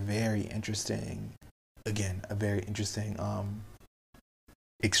that was a very interesting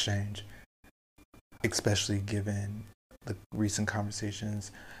exchange, especially given the recent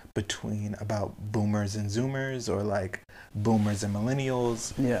conversations about boomers and zoomers, or like boomers and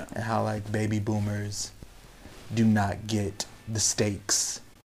millennials, and how, like, baby boomers do not get the stakes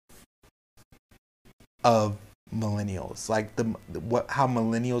of millennials, like how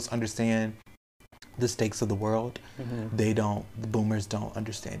millennials understand the stakes of the world. The boomers don't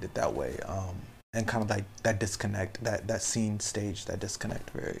understand it that way, and kind of like that disconnect, that scene staged that disconnect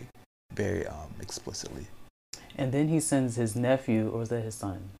very, very explicitly. And then he sends his nephew, or was that his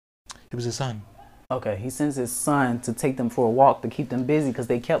son? It was his son. Okay, he sends his son to take them for a walk to keep them busy, because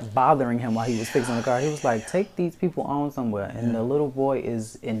they kept bothering him while he was fixing the car. He was like, take these people on somewhere. And the little boy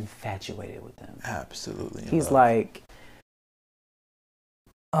is infatuated with them. Absolutely. He's like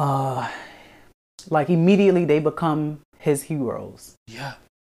immediately they become his heroes. Yeah.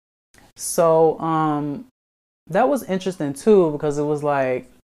 So that was interesting too, because it was like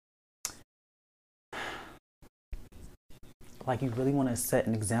you really want to set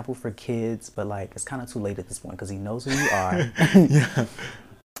an example for kids, but, like, it's kind of too late at this point, because he knows who you are. Yeah.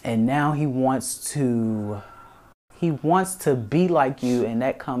 And now he wants to be like you, and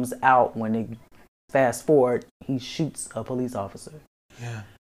that comes out when they fast forward, he shoots a police officer. Yeah.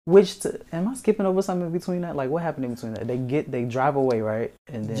 Am I skipping over something in between that? Like, what happened in between that? They drive away, right?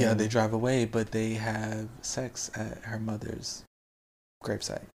 And then they drive away, but they have sex at her mother's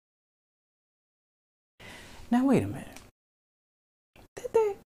gravesite. Now wait a minute. Did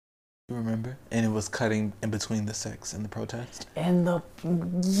they? You remember? And it was cutting in between the sex and the protest. And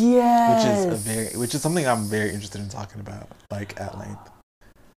yes, which is something I'm very interested in talking about, like, at length.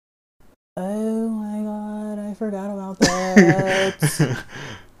 Oh my God, I forgot about that.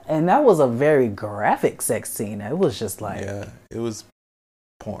 And that was a very graphic sex scene. It was just like, it was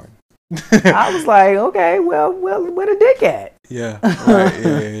porn. I was like, okay, well, where the dick at? Yeah,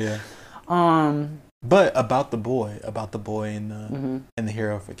 right, yeah. But about the boy and the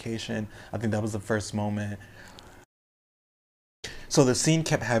heroification, I think that was the first moment. So the scene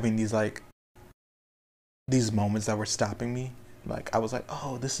kept having these moments that were stopping me. Like, I was like,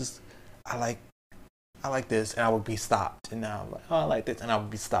 oh, I like this, and I would be stopped. And now I'm like, oh, I like this, and I would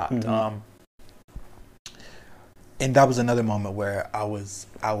be stopped. and that was another moment where I was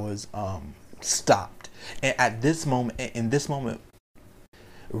stopped. And at this moment, in this moment,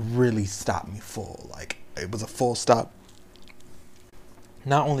 really stopped me full. Like, it was a full stop.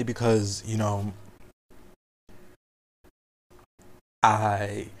 Not only because, you know,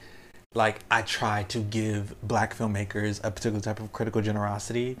 I try to give Black filmmakers a particular type of critical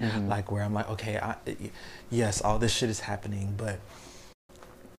generosity, like where I'm like, okay, yes, all this shit is happening, but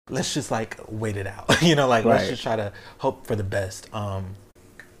let's just like wait it out, you know, like let's just try to hope for the best.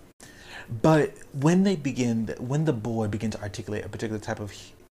 But when the boy begins to articulate a particular type of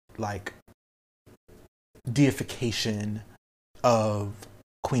like deification of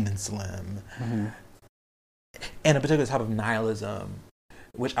Queen and Slim, and a particular type of nihilism,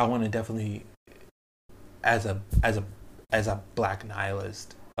 which I want to definitely, as a Black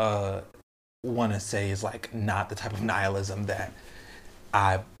nihilist, want to say is like not the type of nihilism that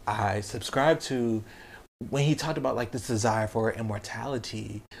I subscribe to. When he talked about like this desire for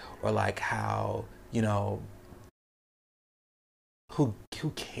immortality, or like how, you know, who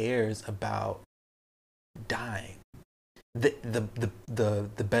cares about dying? The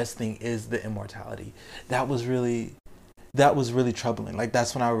best thing is the immortality. That was really troubling. Like,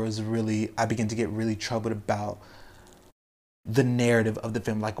 that's when I began to get really troubled about the narrative of the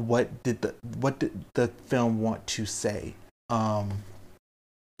film. Like, what did the film want to say?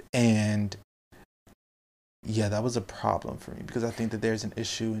 And yeah, that was a problem for me, because I think that there's an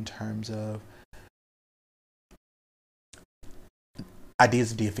issue in terms of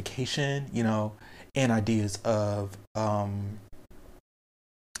ideas of deification, you know, and ideas of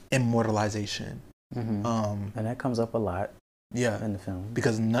immortalization. And that comes up a lot in the film.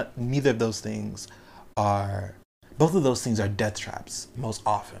 Because neither of those things are, both of those things are death traps most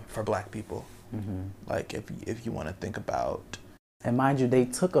often for Black people. Like, if you want to think about. And mind you, they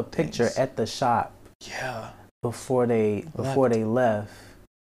took a picture at the shop. Before they left.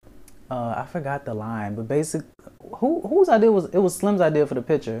 I forgot the line, but basically, whose idea was it? Was Slim's idea for the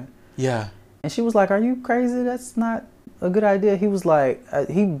picture. Yeah. And she was like, "Are you crazy? That's not a good idea." He was like,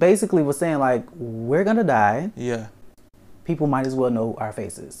 he basically was saying like, "We're gonna die. Yeah. People might as well know our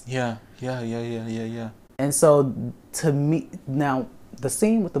faces." Yeah. And so, to me, now the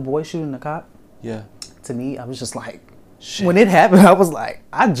scene with the boy shooting the cop. Yeah. To me, I was just like, when it happened, I was like,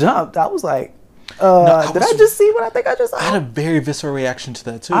 I jumped. I was like, did I just see what I think I just saw? I had a very visceral reaction to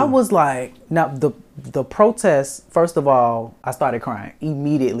that too. I was like, now the protest, first of all, I started crying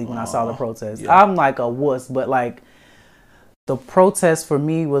immediately when I saw the protest. Yeah. I'm like a wuss, but like the protest for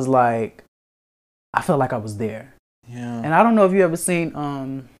me was like, I felt like I was there. Yeah. And I don't know if you ever seen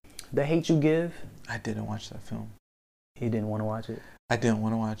The Hate U Give. I didn't watch that film. You didn't want to watch it? I didn't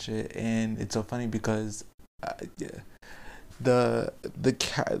want to watch it, and it's so funny because the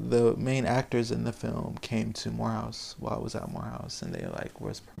main actors in the film came to Morehouse while I was at Morehouse, and they like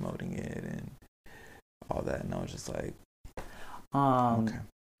was promoting it and all that, and I was just like, okay.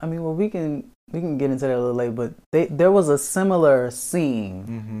 I mean, well, we can get into that a little later, but there was a similar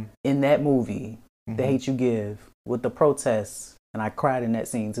scene in that movie, The Hate U Give, with the protests, and I cried in that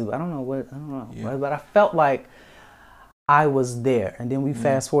scene too. I don't know, but I felt like I was there. And then we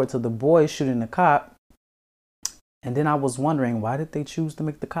fast forward to the boy shooting the cop. And then I was wondering, why did they choose to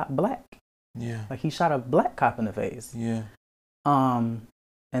make the cop Black? Yeah. Like, he shot a Black cop in the face. Yeah.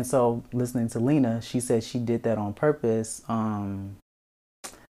 And so listening to Lena, she said she did that on purpose. I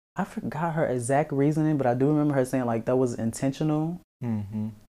forgot her exact reasoning, but I do remember her saying like that was intentional.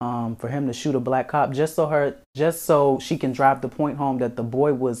 For him to shoot a Black cop just so she can drive the point home that the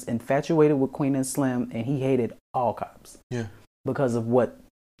boy was infatuated with Queen and Slim, and he hated all cops. Yeah. Because of what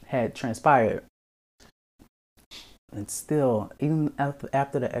had transpired. And still, even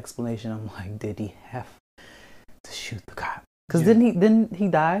after the explanation, I'm like, did he have to shoot the cop? Because didn't he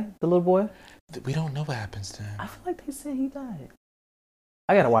die, the little boy? We don't know what happens to him. I feel like they said he died.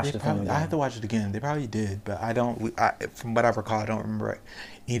 I gotta watch the film again. I have to watch it again. They probably did, but I don't. From what I recall, I don't remember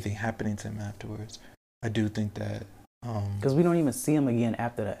anything happening to him afterwards. I do think that because we don't even see him again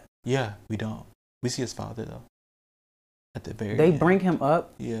after that. Yeah, we don't. We see his father though. At the very they end. Bring him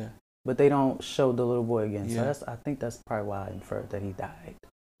up. Yeah. But they don't show the little boy again. Yeah. So I think that's probably why I inferred that he died.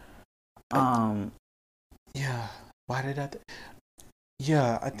 Yeah. Why did I?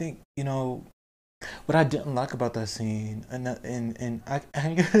 Yeah, I think, you know, what I didn't like about that scene, and I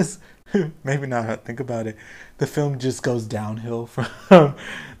guess maybe not how to think about it. The film just goes downhill from.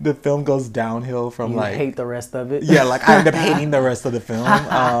 The film goes downhill from you like. Hate the rest of it. Yeah, like I end up hating the rest of the film.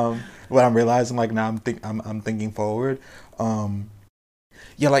 What I'm realizing, like now I'm thinking forward.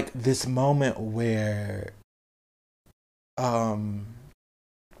 Yeah, like this moment where, the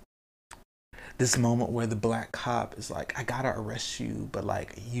this moment where the black cop is like, I gotta arrest you, but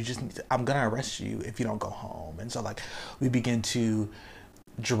like, you just need to, I'm gonna arrest you if you don't go home. And so like, we begin to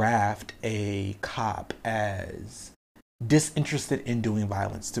draft a cop as disinterested in doing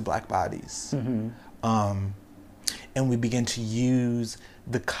violence to black bodies. And we begin to use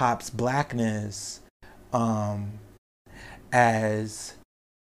the cop's blackness as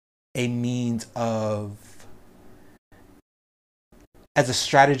a means of, as a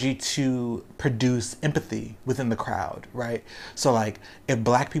strategy to produce empathy within the crowd, right? So like, if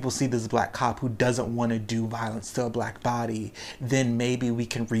black people see this black cop who doesn't want to do violence to a black body, then maybe we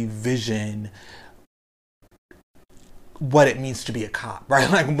can revision what it means to be a cop,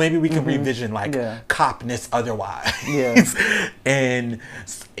 right? Like maybe we can revision like copness otherwise. And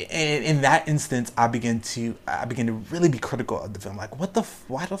in that instance, I begin to really be critical of the film. Like, why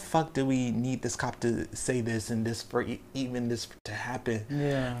the fuck do we need this cop to say this and this for even this to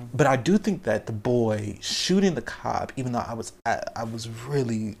happen? But I do think that the boy shooting the cop, even though I was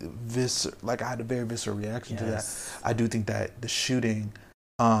really I had a very visceral reaction to that. I do think that the shooting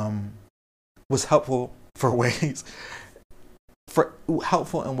was helpful in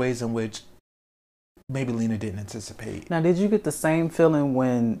ways in which maybe Lena didn't anticipate. Now, did you get the same feeling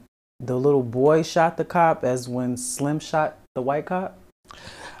when the little boy shot the cop as when Slim shot the white cop?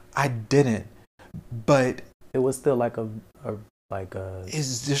 I didn't, but it was still like it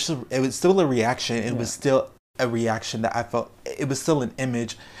was still a reaction. It was still a reaction that I felt. It was still an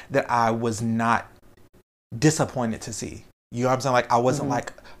image that I was not disappointed to see. You know what I'm saying? Like, I wasn't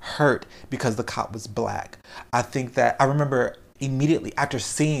like hurt because the cop was black. I think that I remember immediately after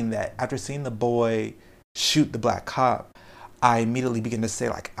seeing the boy shoot the black cop, I immediately began to say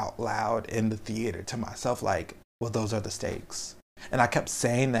like out loud in the theater to myself, like, well, those are the stakes. And I kept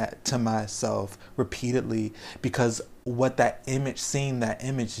saying that to myself repeatedly because seeing that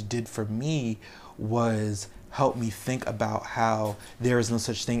image did for me was help me think about how there is no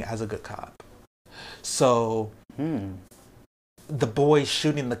such thing as a good cop. So the boy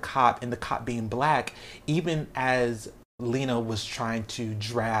shooting the cop and the cop being black, even as Lena was trying to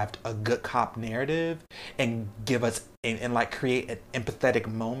draft a good cop narrative and give us and like create an empathetic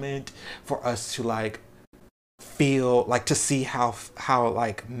moment for us to like feel like to see how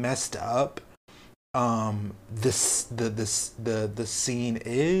like messed up the scene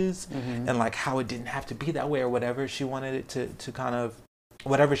is and like how it didn't have to be that way or whatever she wanted it to kind of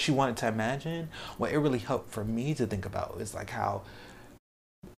whatever she wanted to imagine. What it really helped for me to think about is like how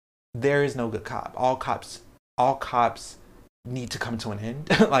there is no good cop. All cops need to come to an end,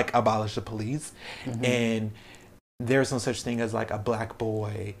 like abolish the police. And there's no such thing as like a black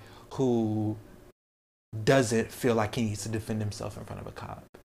boy who doesn't feel like he needs to defend himself in front of a cop.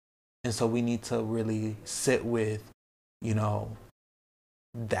 And so we need to really sit with, you know,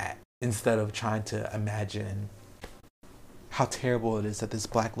 that instead of trying to imagine how terrible it is that this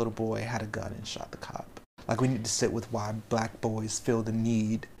black little boy had a gun and shot the cop. Like, we need to sit with why black boys feel the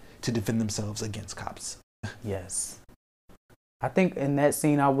need to defend themselves against cops. Yes. I think in that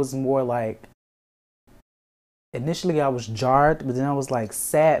scene, I was more like, initially I was jarred, but then I was like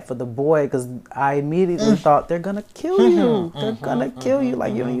sad for the boy because I immediately thought they're going to kill you. They're going to kill you.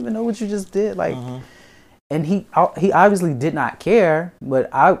 Like, you don't even know what you just did. Like, and he obviously did not care, but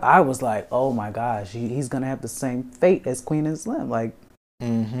I was like, oh my gosh, he's going to have the same fate as Queen and Slim. Like,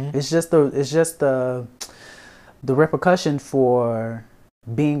 it's just the repercussion for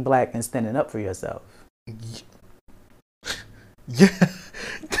being black and standing up for yourself.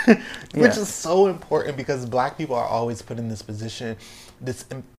 Which is so important because black people are always put in this position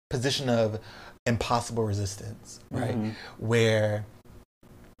of impossible resistance, right? Where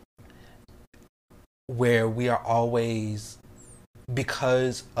we are always,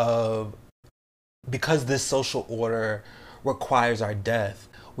 because this social order requires our death,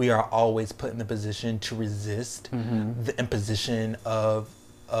 we are always put in the position to resist the imposition of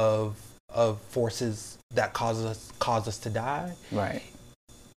forces that cause us to die. Right.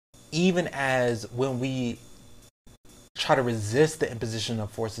 Even as when we try to resist the imposition of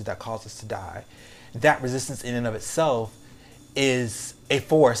forces that cause us to die, that resistance in and of itself is a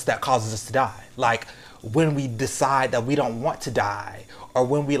force that causes us to die. Like when we decide that we don't want to die, or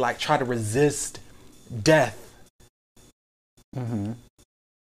when we like try to resist death,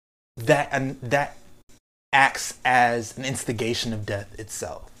 that acts as an instigation of death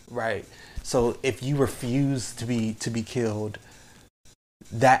itself, right? So if you refuse to be killed,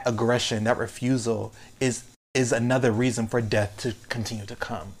 that aggression, that refusal is another reason for death to continue to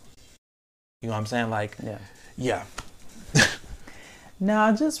come. You know what I'm saying? Like, yeah. Now,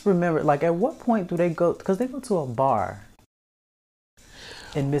 I just remember, like, at what point do they go? Because they go to a bar.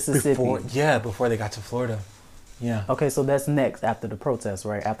 in Mississippi. Before they got to Florida. Yeah. Okay, so that's next after the protest,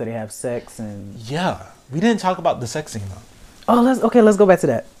 right? After they have sex and... Yeah. We didn't talk about the sex scene, though. Oh, let's go back to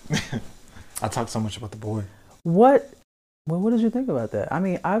that. I talked so much about the boy. What did you think about that? I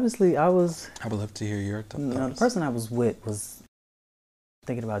mean, obviously, I would love to hear your thoughts. No, the person I was with was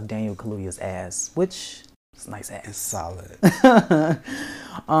thinking about Daniel Kaluuya's ass, which is a nice ass. It's solid.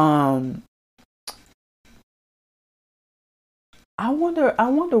 I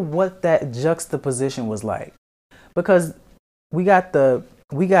wonder what that juxtaposition was like, because we got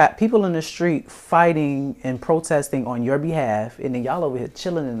people in the street fighting and protesting on your behalf, and then y'all over here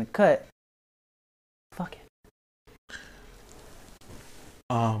chilling in the cut. Fuck it.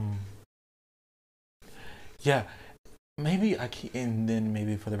 Yeah, maybe and then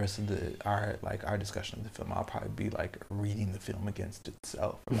maybe for the rest of our discussion of the film, I'll probably be like reading the film against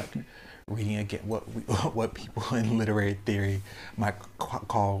itself, or like reading against what people in literary theory might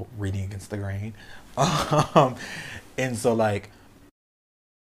call reading against the grain. And so like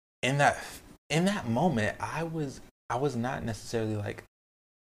in that moment, I was not necessarily like,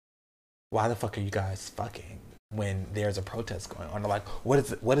 why the fuck are you guys fucking when there's a protest going on? Or like, what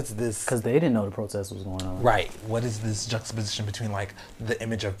is this? Because they didn't know the protest was going on. Right. What is this juxtaposition between like the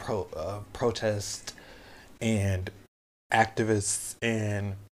image of protest and activists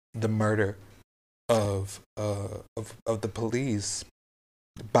and the murder of the police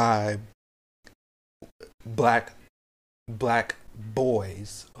by black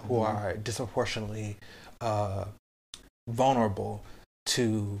boys who are disproportionately vulnerable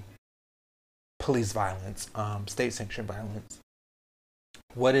to police violence, state-sanctioned violence.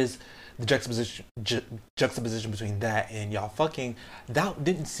 What is the juxtaposition between that and y'all fucking? That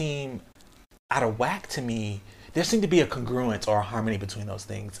didn't seem out of whack to me. There seemed to be a congruence or a harmony between those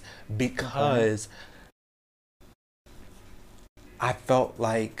things, because I felt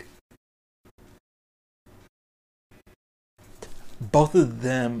like both of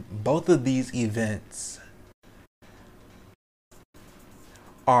these events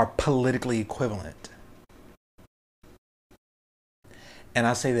are politically equivalent. And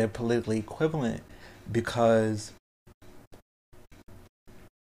I say they're politically equivalent because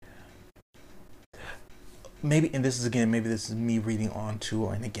maybe this is me reading onto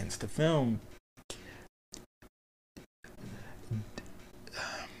and against the film.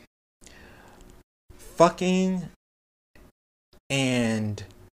 Fucking and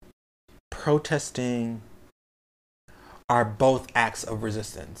protesting are both acts of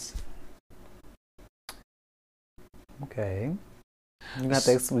resistance. Okay. We're gonna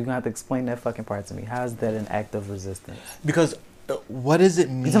have to explain that fucking part to me. How is that an act of resistance? Because what does it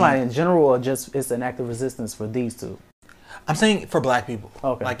mean? You talking about in general, or just it's an act of resistance for these two? I'm saying for black people.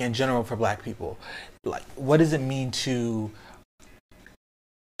 Okay. Like in general for black people. Like, what does it mean to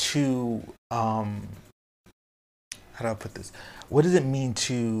how do I put this? What does it mean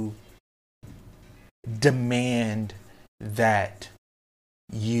to demand that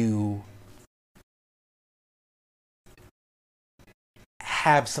you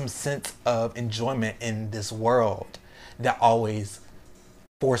have some sense of enjoyment in this world that always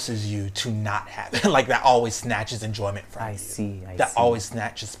forces you to not have it? Like, that always snatches enjoyment from you. I see. Always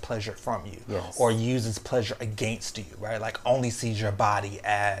snatches pleasure from you. Yes. Or uses pleasure against you, right? Like, only sees your body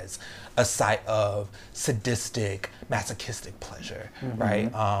as a site of sadistic, masochistic pleasure,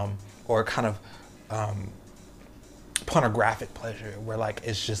 right? Or kind of pornographic pleasure, where like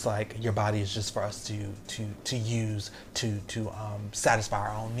it's just like your body is just for us to use to satisfy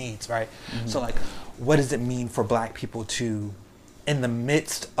our own needs, right? So like, what does it mean for black people to, in the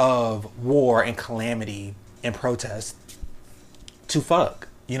midst of war and calamity and protest, to fuck?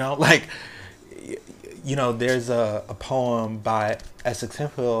 You know, like, you know, there's a poem by Essex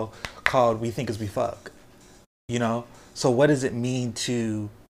Hemphill called "We Think As We Fuck." You know, so what does it mean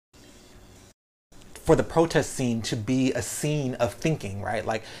for the protest scene to be a scene of thinking, right?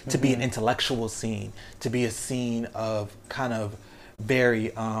 Like, to be an intellectual scene, to be a scene of kind of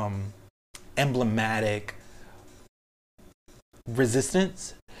very emblematic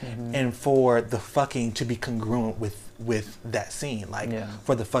resistance, and for the fucking to be congruent with that scene, like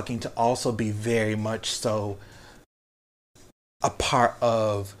for the fucking to also be very much so a part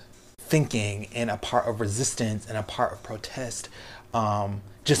of thinking and a part of resistance and a part of protest,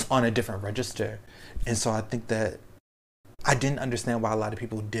 just on a different register. And so I think that I didn't understand why a lot of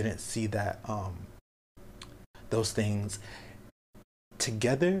people didn't see that those things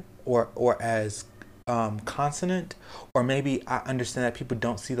together or as consonant, or maybe I understand that people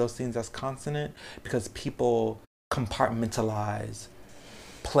don't see those things as consonant because people compartmentalize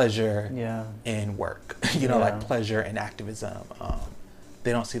pleasure and work, you know, like pleasure and activism,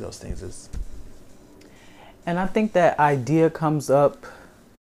 they don't see those things as. And I think that idea comes up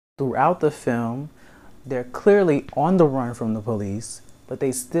throughout the film. They're clearly on the run from the police, but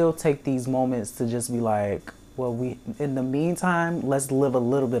they still take these moments to just be like, well, in the meantime, let's live a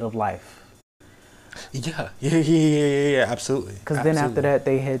little bit of life. Yeah, absolutely. Because then after that,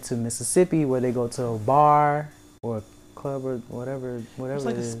 they head to Mississippi, where they go to a bar or a club or whatever it's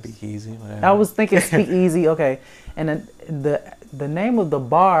like it is. A speakeasy, whatever. I was thinking speakeasy. Okay, and then the name of the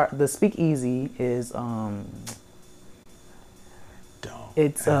bar, the speakeasy, is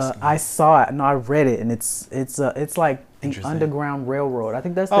It's I saw it. No, I read it, and it's like the Underground Railroad. I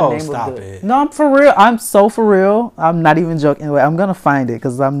think that's the name of it. No, I'm for real. I'm so for real. I'm not even joking. Anyway, I'm gonna find it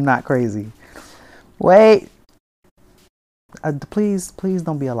because I'm not crazy. Wait. Please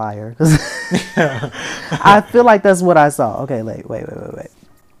don't be a liar. Cause I feel like that's what I saw. Okay, wait.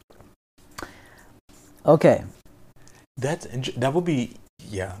 Okay. That would be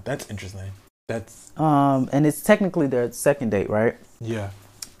that's interesting. That's and it's technically their second date, right? Yeah.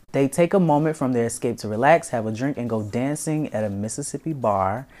 They take a moment from their escape to relax, have a drink, and go dancing at a Mississippi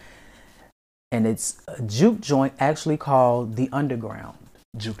bar. And it's a juke joint actually called The Underground.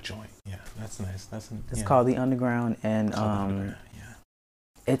 Juke joint. Yeah, that's nice. It's called The Underground, and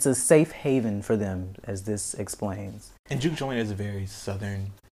it's a safe haven for them, as this explains. And juke joint is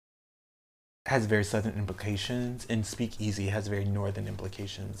has very southern implications, and speakeasy has very northern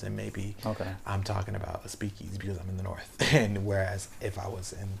implications, and maybe I'm talking about a speakeasy because I'm in the north, and whereas if I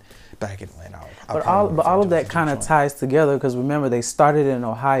was back in Atlanta, but all of that kind of ties together, because remember they started in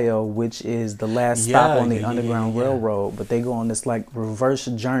Ohio, which is the last stop on the Underground Railroad, but they go on this like reverse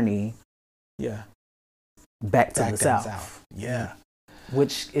journey, back to the south. Yeah,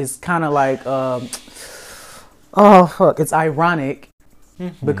 which is kind of like it's ironic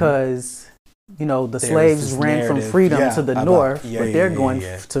because the slaves ran from freedom to the north, but they're going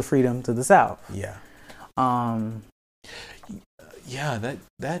to freedom to the south. Yeah.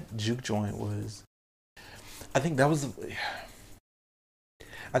 That juke joint was. I think that was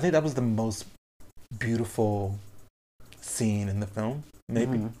the most beautiful scene in the film.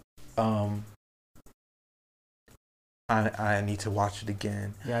 Maybe. I need to watch it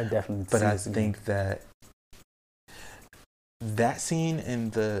again. Yeah, I definitely. But I think that. That scene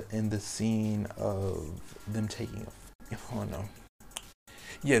and the scene of them taking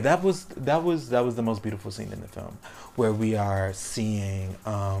that was the most beautiful scene in the film, where we are seeing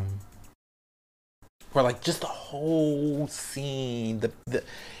where like just the whole scene,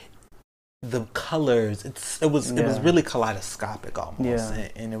 the colors, it was really kaleidoscopic almost,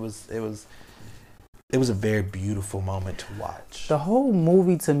 and it was a very beautiful moment to watch. The whole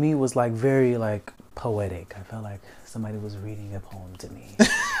movie to me was like very like poetic. I felt like somebody was reading a poem to me.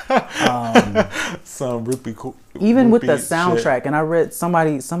 Some even with the soundtrack shit. And I read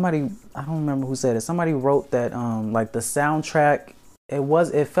somebody I don't remember who said it. Somebody wrote that like the soundtrack,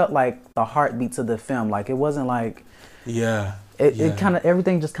 it felt like the heartbeat to the film. Like it wasn't like it kind of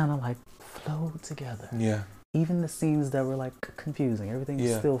everything just kind of like flowed together. Yeah. Even the scenes that were like confusing, everything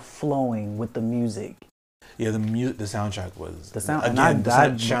was still flowing with the music. Yeah, the soundtrack was the sound. Again, the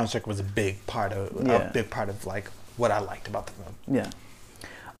soundtrack was a big part of like what I liked about the film. Yeah.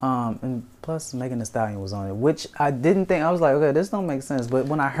 And plus Megan Thee Stallion was on it, which I didn't think. I was like, okay, this don't make sense. But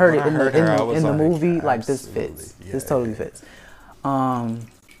when I heard it in the movie, like this fits. This totally fits.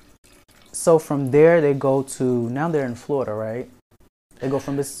 So from there they go to, now they're in Florida, right? They go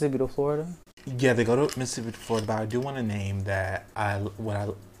from Mississippi to Florida. Yeah, they go to Mississippi to Florida. But I do want to name that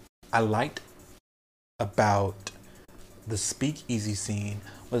what I liked about the speakeasy scene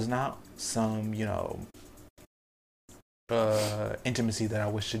was not some, intimacy that I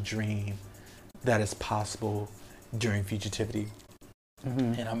wish to dream that is possible during fugitivity.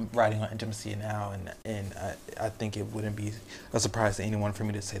 And I'm writing on intimacy now, and I think it wouldn't be a surprise to anyone for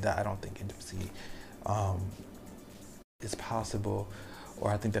me to say that I don't think intimacy is possible,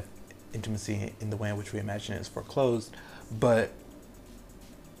 or I think that intimacy in the way in which we imagine it is foreclosed. But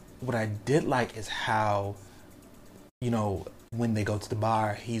what I did like is how, when they go to the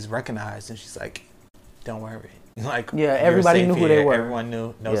bar, he's recognized, and she's like, "Don't worry." Like, everybody knew who they were. Everyone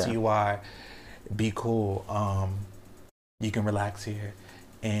knows who you are. Be cool. You can relax here,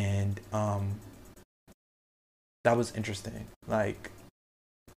 and that was interesting. Like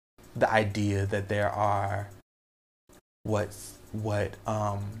the idea that there are what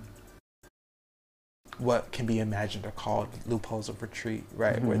can be imagined or called loopholes of retreat,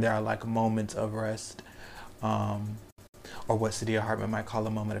 right? Where there are like moments of rest, or what Saidiya Hartman might call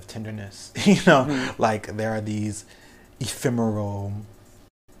a moment of tenderness. Like there are these ephemeral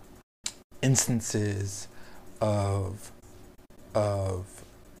instances of of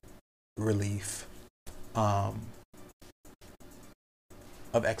relief, of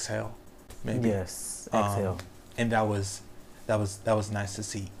exhale, maybe. Yes, exhale. And that was nice to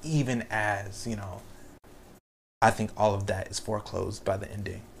see, even as, you know, I think all of that is foreclosed by the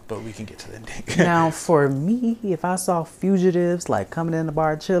ending, but we can get to the ending. Now, for me, if I saw fugitives like coming in the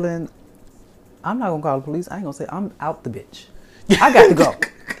bar chilling, I'm not gonna call the police. I ain't gonna say I'm out the bitch. I got to go.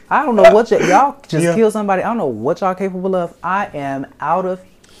 I don't know what y'all just kill somebody. I don't know what y'all capable of. I am out of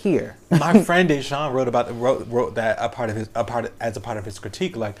here. My friend Deshaun wrote that as a part of his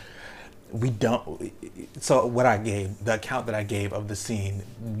critique. Like, we don't. So what the account that I gave of the scene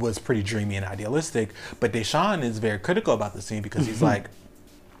was pretty dreamy and idealistic. But Deshaun is very critical about the scene because he's like,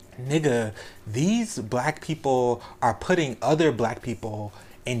 nigga, these black people are putting other black people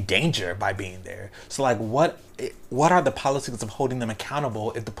in danger by being there. So like, what are the policies of holding them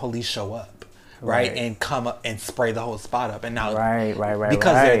accountable if the police show up, right? And come up and spray the whole spot up? And now,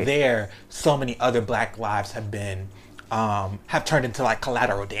 because they're there, so many other black lives have been have turned into like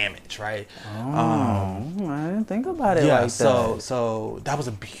collateral damage, right? I didn't think about it like that. So that was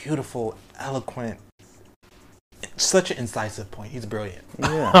a beautiful, eloquent, such an incisive point. He's brilliant.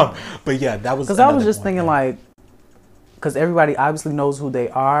 Yeah. But yeah, that was, because I was just thinking like, because everybody obviously knows who they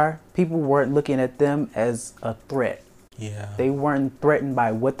are. People weren't looking at them as a threat. Yeah. They weren't threatened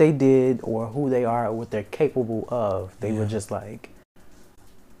by what they did or who they are or what they're capable of. They were just like,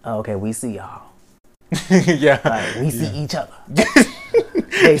 oh, okay, we see y'all. Yeah. Like, we see each other.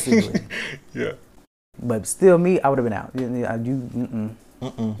 Basically. Yeah. But still, me, I would have been out.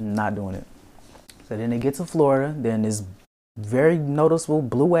 Not doing it. So then they get to Florida. Then this very noticeable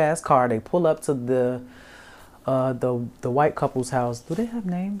blue ass car. They pull up to the white couple's house. Do they have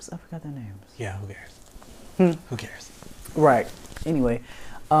names? I forgot their names. Yeah, who cares? Who cares? Right. Anyway,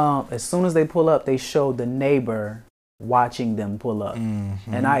 as soon as they pull up, they show the neighbor watching them pull up.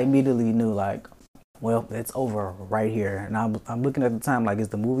 And I immediately knew, like, well, it's over right here. And I'm looking at the time like, is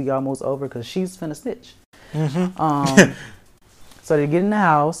the movie almost over? Because she's finna snitch. So they get in the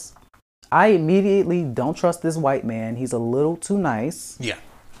house. I immediately don't trust this white man. He's a little too nice. Yeah.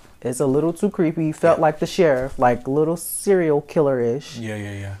 It's a little too creepy. He felt like the sheriff, like a little serial killer-ish.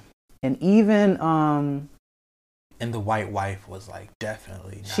 Yeah. And even and the white wife was like,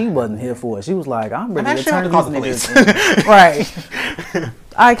 definitely not. She wasn't here for it. She was like, I'm ready to turn these call the niggas police. Right.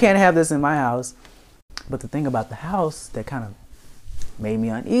 I can't have this in my house. But the thing about the house that kind of made me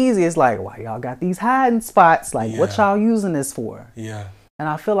uneasy is like, why y'all got these hiding spots? Like, what y'all using this for? Yeah. And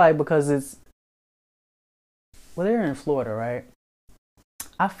I feel like because they're in Florida, right?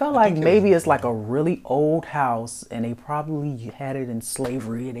 I felt like maybe it's like a really old house and they probably had it in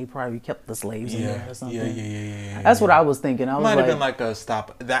slavery and they probably kept the slaves in there or something. Yeah. That's what I was thinking. I was might have been like a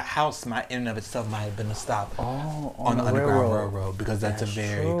stop. That house in and of itself might have been a stop on the Underground Railroad, because that's a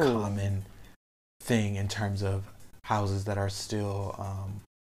very common thing in terms of houses that are still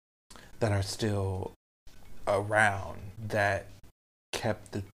around, that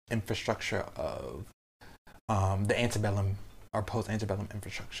kept the infrastructure of the antebellum or post-antebellum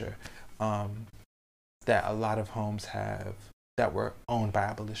infrastructure that a lot of homes have that were owned by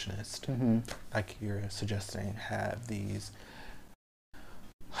abolitionists, like you're suggesting, have these.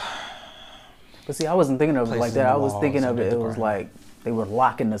 But see, I wasn't thinking of it like that. I was thinking of it was like they were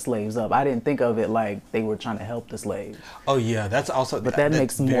locking the slaves up. I didn't think of it like they were trying to help the slaves. Oh yeah, that's also. But that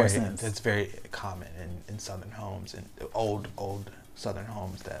makes more sense. That's very common in Southern homes, and old Southern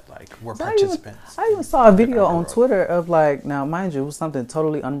homes that like were participants. I even saw a video on Twitter of like, now mind you, it was something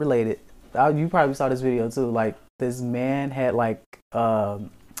totally unrelated. You probably saw this video too. Like, this man had like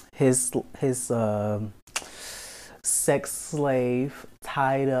his sex slave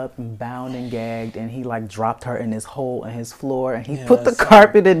tied up and bound and gagged, and he like dropped her in his hole in his floor, and he put the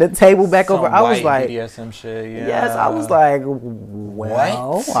carpet and the table back over. I was like, BDSM shit. Yeah. Yes, I was like,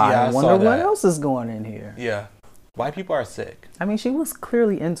 well, I wonder what else is going in here. Yeah. White people are sick. I mean, she was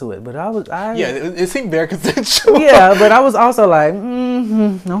clearly into it, but it seemed very consensual. Yeah, but I was also like,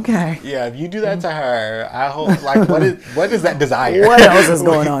 okay. Yeah, if you do that to her, I hope, like, what is that desire? What else is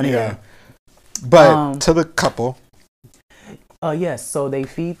going on here? But to the couple. Yes, so they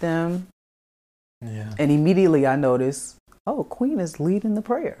feed them. Yeah. And immediately I noticed, Queen is leading the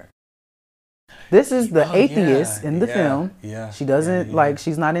prayer. This is the atheist in the film. Yeah. She doesn't,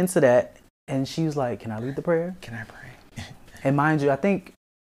 she's not into that. And she was like, can I lead the prayer? Can I pray? And mind you, I think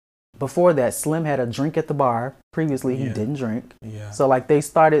before that, Slim had a drink at the bar. Previously, he didn't drink. Yeah. So, like, they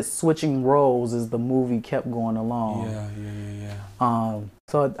started switching roles as the movie kept going along. Yeah.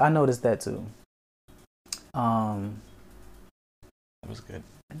 So I noticed that too. That was good.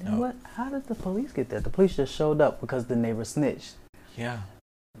 And then how did the police get there? The police just showed up because the neighbor snitched. Yeah.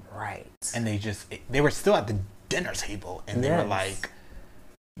 Right. And they were still at the dinner table, and they were like,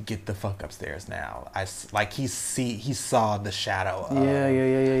 "Get the fuck upstairs now." He saw the shadow of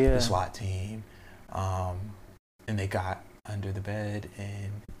the SWAT team, and they got under the bed,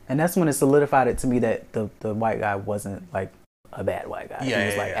 and that's when it solidified it to me that the white guy wasn't like a bad white guy. He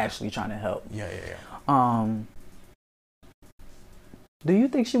was actually trying to help. Do you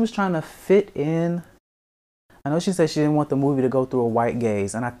think she was trying to fit in? I know she said she didn't want the movie to go through a white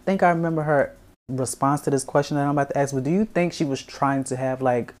gaze, and I think I remember her response to this question that I'm about to ask, but do you think she was trying to have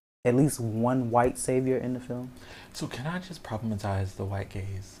like at least one white savior in the film? So can I just problematize the white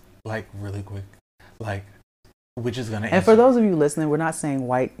gaze like really quick? Like, which is gonna answer. And for those of you listening, we're not saying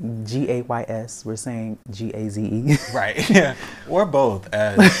white Gays, we're saying Gaze. Right. Yeah. Or both,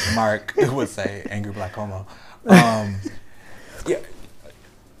 as Mark would say, angry black homo. Yeah.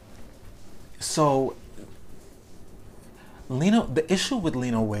 So the issue with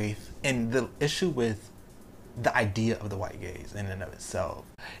Lena Waithe and the issue with the idea of the white gaze in and of itself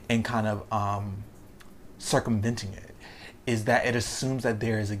and kind of circumventing it is that it assumes that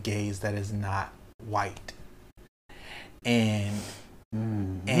there is a gaze that is not white. And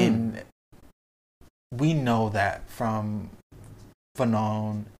we know that from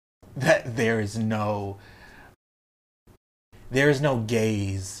Fanon that there is no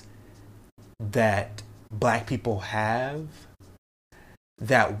gaze that black people have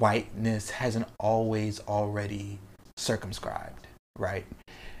that whiteness hasn't always already circumscribed, right?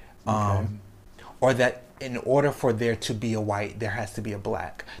 Okay. Or that in order for there to be a white, there has to be a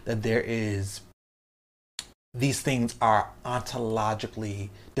black. That these things are ontologically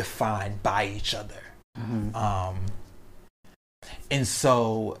defined by each other. Mm-hmm. And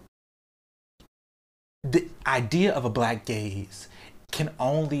so the idea of a black gaze can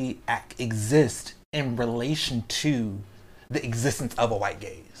only exist in relation to the existence of a white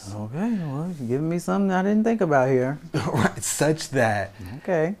gaze. Okay, well, you're giving me something I didn't think about here. Right, such that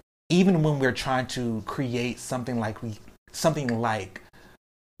even when we're trying to create something like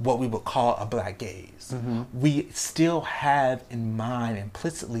what we would call a black gaze, we still have in mind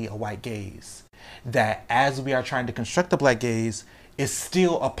implicitly a white gaze that, as we are trying to construct the black gaze, is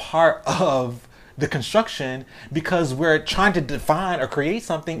still a part of the construction because we're trying to define or create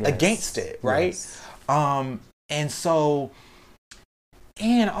something against it, right? Yes.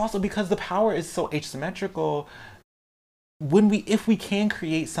 And also because the power is so asymmetrical, if we can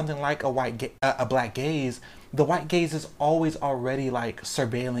create something like a black gaze, the white gaze is always already like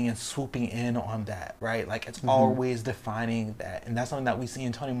surveilling and swooping in on that, right? Like it's always defining that, and that's something that we see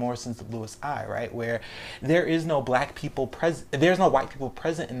in Toni Morrison's The Bluest Eye, right? Where there is no black people present, there's no white people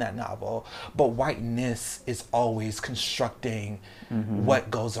present in that novel, but whiteness is always constructing what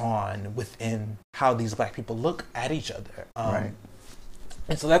goes on within how these black people look at each other, right?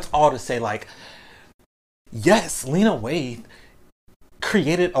 And so that's all to say, like, yes, Lena Waithe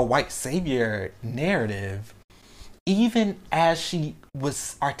created a white savior narrative, even as she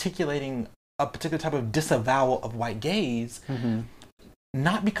was articulating a particular type of disavowal of white gaze,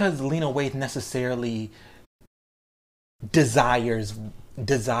 not because Lena Waithe necessarily desires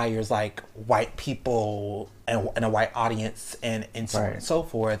like white people and a white audience and so on and so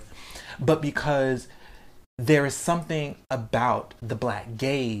forth, but because there is something about the black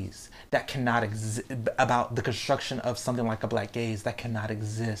gaze that cannot exist, about the construction of something like a black gaze that cannot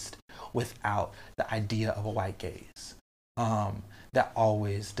exist without the idea of a white gaze, that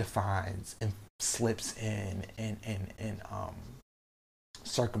always defines and slips in and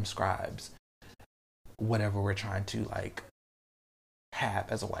circumscribes whatever we're trying to like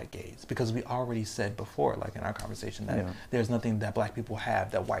have as a white gaze. Because we already said before, like in our conversation, that there's nothing that black people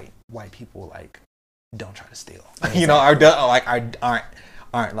have that white people like don't try to steal. You know, aren't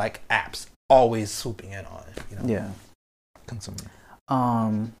like apps always swooping in on it, you know? Yeah. Consuming.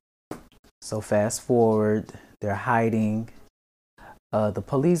 So fast forward, they're hiding. The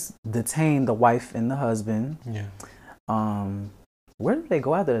police detain the wife and the husband. Yeah. Where did they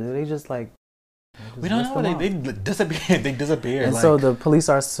go after that? Did they just like? We don't know. They disappear. They disappear. And so the police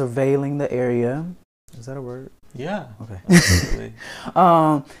are surveilling the area. Is that a word? Yeah. Okay.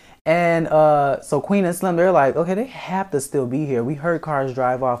 And so Queen and Slim, they're like, okay, they have to still be here. We heard cars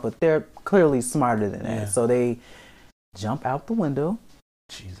drive off, but they're clearly smarter than that. So they jump out the window.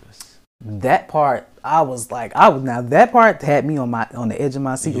 Jesus. That part, that part had me on the edge of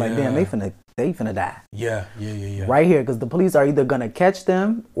my seat. Like, damn, they finna die. Yeah. Right here, because the police are either gonna catch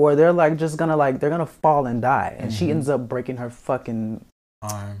them or they're like just gonna they're gonna fall and die. And she ends up breaking her fucking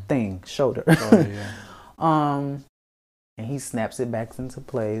shoulder. And he snaps it back into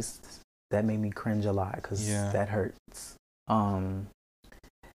place. That made me cringe a lot because that hurts. And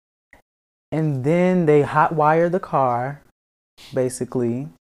then they hotwire the car, basically.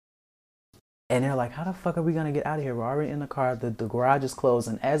 And they're like, how the fuck are we going to get out of here? We're already in the car. The garage is closed.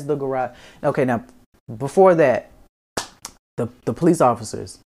 And as the garage... Okay, now, before that, the police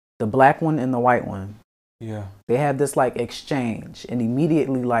officers, the black one and the white one, yeah, they have this, like, exchange. And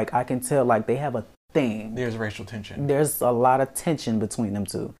immediately, like, I can tell, like, they have a thing. There's racial tension. There's a lot of tension between them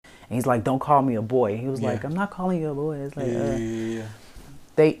two. And he's like, don't call me a boy. He was like, I'm not calling you a boy. It's like... Yeah.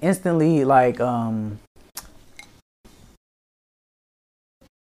 They instantly, like...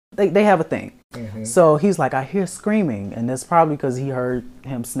 They have a thing. Mm-hmm. So he's like, I hear screaming. And that's probably because he heard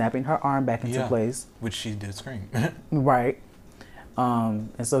him snapping her arm back into place. Which she did scream. Right.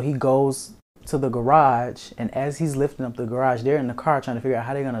 And so he goes to the garage. And as he's lifting up the garage, they're in the car trying to figure out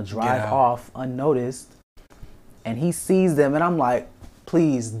how they're going to drive off unnoticed. And he sees them. And I'm like,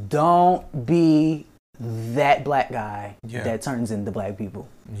 please don't be that black guy that turns into black people.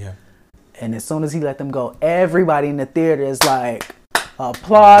 Yeah. And as soon as he let them go, everybody in the theater is like...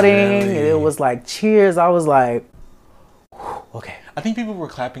 applauding, and it was like cheers. I was like, okay. I think people were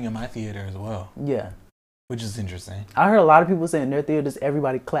clapping in my theater as well. Yeah. Which is interesting. I heard a lot of people saying in their theaters,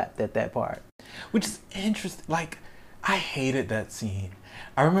 everybody clapped at that part. Which is interesting. Like, I hated that scene.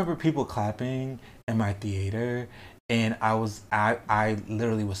 I remember people clapping in my theater, and I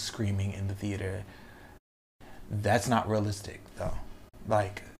literally was screaming in the theater. That's not realistic, though.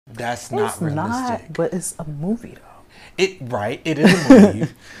 Like, that's not realistic. But it's a movie, though. It is a movie,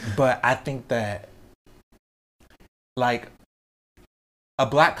 but I think that, like, a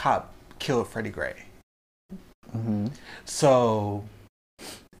black cop killed Freddie Gray. Mm-hmm. So,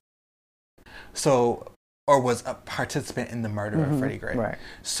 or was a participant in the murder of Freddie Gray. Right.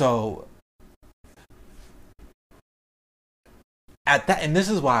 So, at that, and this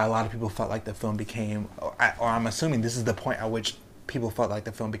is why a lot of people felt like the film became, or I'm assuming this is the point at which people felt like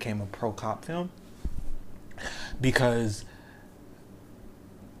the film became a pro-cop film. Because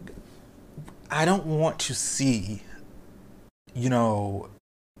I don't want to see,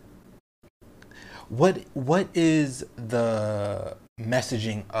 what is the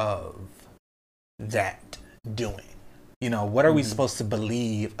messaging of that doing? What are we supposed to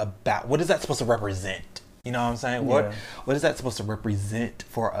believe about? What is that supposed to represent? You know what I'm saying? Yeah. What is that supposed to represent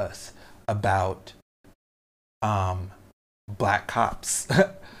for us about black cops,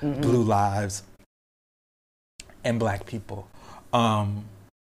 blue lives, and black people? And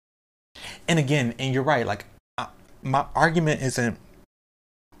again, and you're right, like, my argument, at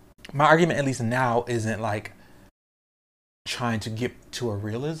least now, isn't like trying to get to a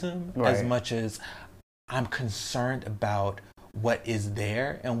realism as much as I'm concerned about what is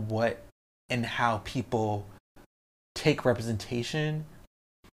there and how people take representation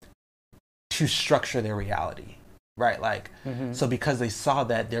to structure their reality, right? Like, so because they saw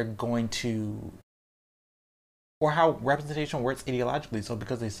that, they're going to, or how representation works ideologically. So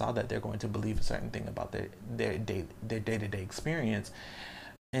because they saw that, they're going to believe a certain thing about their day-to-day experience.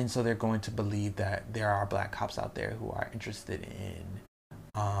 And so they're going to believe that there are black cops out there who are interested in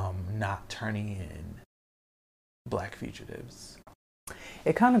not turning in black fugitives.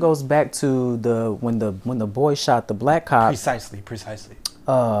 It kind of goes back to when the boy shot the black cop. Precisely.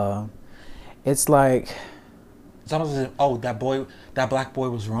 It's like, it's almost as if, that black boy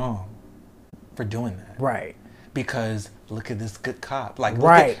was wrong for doing that. Right. Because look at this good cop. Like,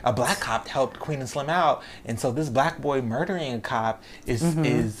 right. A black cop helped Queen and Slim out, and so this black boy murdering a cop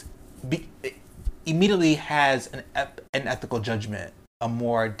immediately has an ethical judgment, a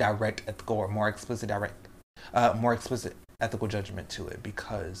more direct ethical or more explicit ethical judgment to it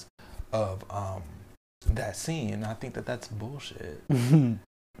because of that scene. And I think that that's bullshit.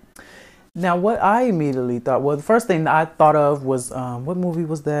 Now, what I immediately thought, the first thing I thought of was, what movie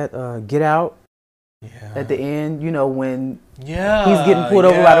was that? Get Out. Yeah. At the end, when he's getting pulled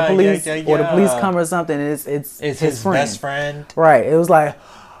over by the police or the police come or something, it's his friend. Best friend. Right. It was like,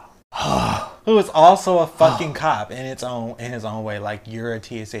 who is also a fucking cop in his own way. Like, you're a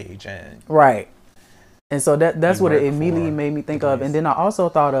TSA agent. Right. And so that's what it immediately made me think of. And then I also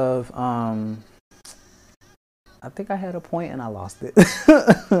thought of, I think I had a point and I lost it.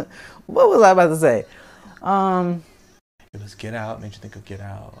 What was I about to say? It was Get Out. Made you think of Get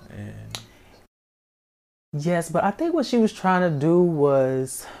Out. And yes, but I think what she was trying to do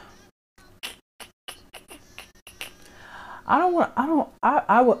was, I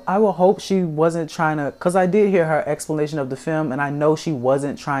will hope she wasn't trying to, because I did hear her explanation of the film, and I know she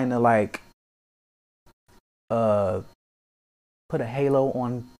wasn't trying to like put a halo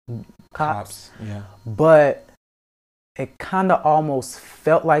on cops. Yeah. But it kind of almost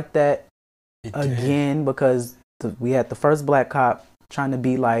felt like that again, because we had the first black cop trying to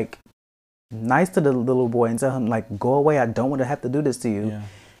be like nice to the little boy and tell him like, go away, I don't want to have to do this to you. Yeah.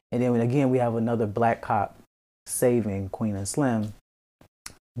 And then again we have another black cop saving Queen and Slim.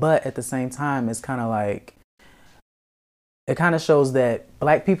 But at the same time, it's kind of like, it kind of shows that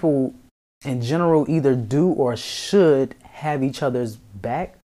black people in general either do or should have each other's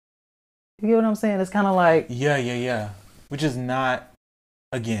back. You get what I'm saying? It's kind of like, yeah, which is not,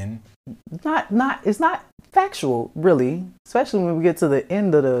 again, it's not factual, really, especially when we get to the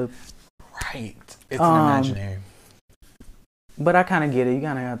end of the right. It's an imaginary. But I kind of get it. You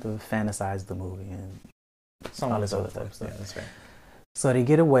kind of have to fantasize the movie and all this other stuff. Yeah, that's fair. So they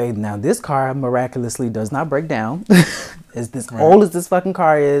get away. Now this car miraculously does not break down. It's this old as this fucking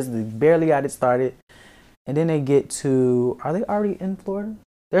car is. They barely got it started. And then they get to, are they already in Florida?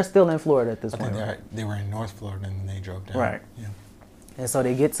 They're still in Florida at this point. They were in North Florida and they drove down. Right. Yeah. And so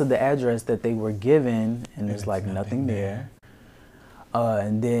they get to the address that they were given and there's like nothing there.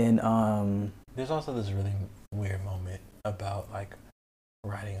 And then there's also this really weird moment about like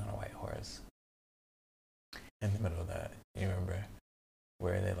riding on a white horse in the middle of that. You remember?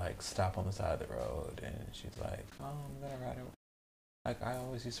 Where they like stop on the side of the road and she's like, oh, I'm gonna ride it. Like I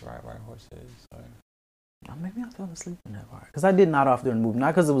always used to ride white horses. Or maybe I fell asleep in that part because I did nod off during the movie.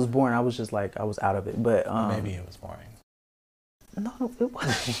 Not because it was boring. I was just like I was out of it. But maybe it was boring. No, it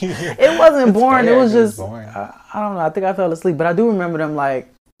wasn't. It wasn't boring. It was just boring. I don't know. I think I fell asleep. But I do remember them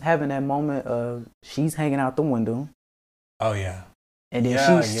like having that moment of she's hanging out the window. Oh yeah. And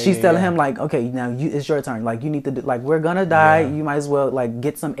then she's telling him like, okay, now it's your turn. Like you need to do, like we're gonna die. You might as well like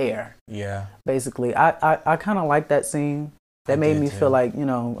get some air. Yeah. Basically, I kind of like that scene. That made me feel like, you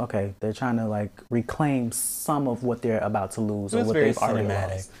know, okay, they're trying to like reclaim some of what they're about to lose or what they've already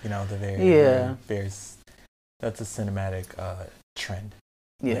lost. You know, the very that's a cinematic trend.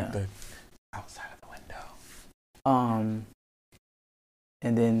 Yeah. Like the outside of the window.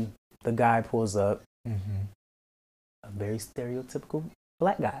 And then the guy pulls up. Mm-hmm. A very stereotypical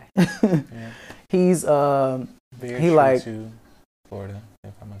black guy. Yeah. He's very true to Florida,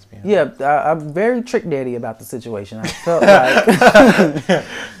 if I must be honest. Yeah, I'm very trick daddy about the situation. I felt like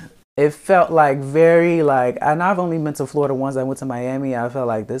it felt like very like, and I've only been to Florida once. I went to Miami. I felt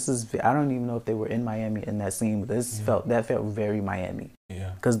like this is, I don't even know if they were in Miami in that scene, but that felt very Miami.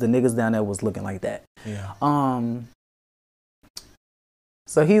 Yeah. Because the niggas down there was looking like that. Yeah.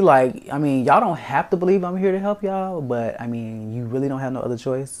 So he like, I mean, y'all don't have to believe I'm here to help y'all, but I mean, you really don't have no other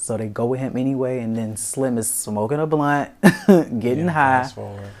choice. So they go with him anyway, and then Slim is smoking a blunt, getting high.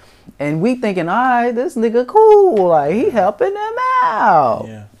 And we thinking, all right, this nigga cool, like he helping them out.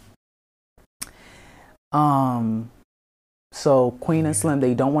 Yeah. So Queen and Slim,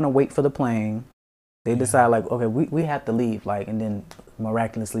 they don't want to wait for the plane. They decide like, okay, we have to leave, like, and then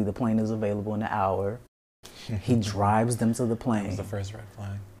miraculously the plane is available in an hour. He drives them to the plane. That was the first red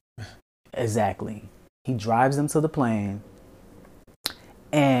flag. Exactly. He drives them to the plane.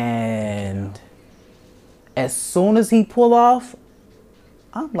 And as soon as he pull off,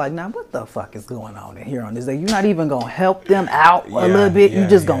 I'm like, now what the fuck is going on in here on this day? You're not even going to help them out a little bit? You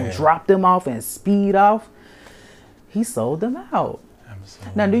just going to drop them off and speed off? He sold them out.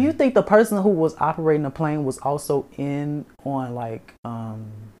 Absolutely. Now, do you think the person who was operating the plane was also in on like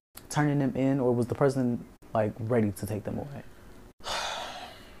turning them in, or was the person like ready to take them away?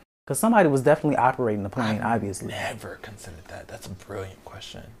 Because somebody was definitely operating the plane, obviously. Never considered that. That's a brilliant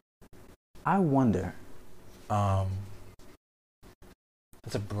question. I wonder. That's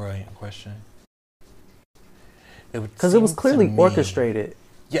a brilliant question. Because it was clearly orchestrated.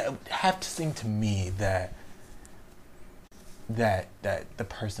 Yeah, it would have to seem to me that the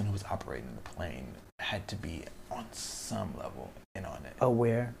person who was operating the plane had to be on some level in on it.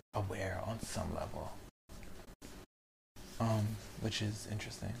 Aware on some level. Which is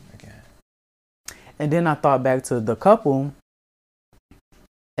interesting again. And then I thought back to the couple,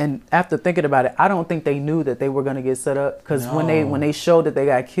 and after thinking about it, I don't think they knew that they were gonna get set up, because when they showed that they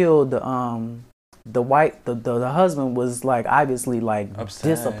got killed, the husband was like obviously like upset,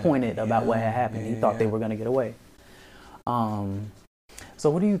 disappointed about what had happened. He thought they were gonna get away. So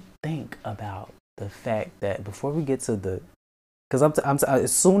what do you think about the fact that before we get to the, because I'm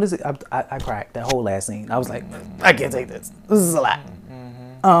as soon as I cracked that whole last scene, I was like, I can't take this. This is a lot.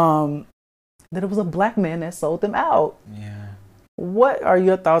 Mm-hmm. That it was a black man that sold them out. Yeah. What are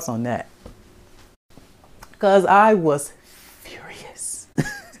your thoughts on that? Because I was furious.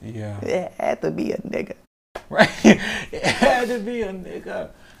 Yeah. It had to be a nigga. Right. It had to be a nigga.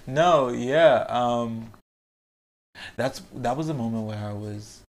 No, yeah. That was a moment where I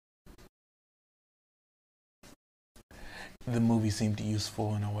was. The movie seemed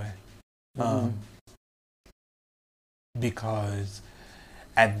useful in a way. because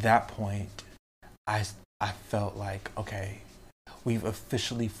at that point, I felt like, okay, we've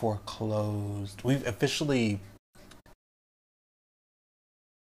officially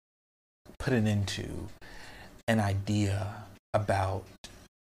put an end to an idea about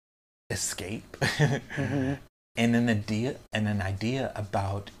escape mm-hmm. and an idea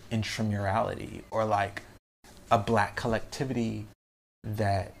about intramurality, or like a Black collectivity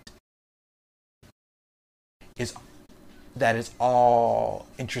that is all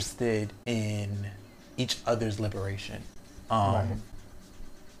interested in each other's liberation. Right.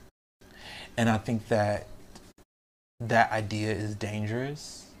 And I think that idea is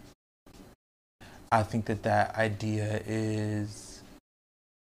dangerous. I think that idea is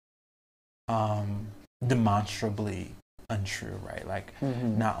demonstrably untrue, right? Like,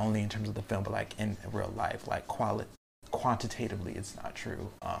 mm-hmm. not only in terms of the film, but like in real life, like quantitatively, it's not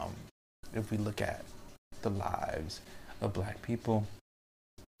true. If we look at the lives of Black people.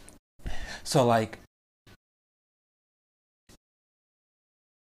 So like,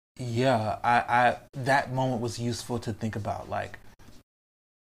 yeah, I that moment was useful to think about, like,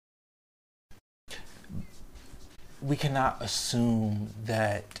 we cannot assume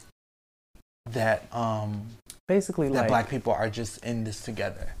that basically that like Black people are just in this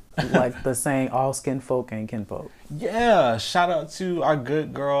together. Like the saying, all skin folk ain't kinfolk. Yeah, shout out to our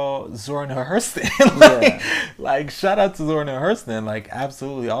good girl Zora Neale Hurston. like shout out to Zora Neale Hurston. Like,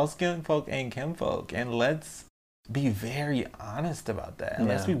 absolutely, all skin folk ain't kinfolk, and let's be very honest about that, and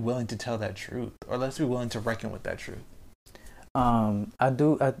let's be willing to tell that truth, or let's be willing to reckon with that truth. In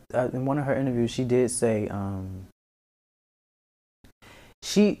one of her interviews, she did say,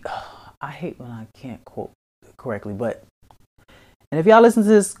 I hate when I can't quote correctly, but, and if y'all listen to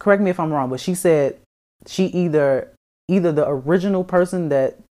this, correct me if I'm wrong, but she said she either the original person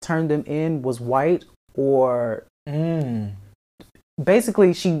that turned them in was white, or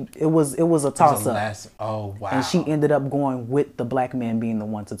basically it was a toss up. Oh wow! And she ended up going with the Black man being the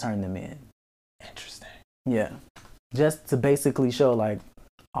one to turn them in. Interesting. Yeah, just to basically show like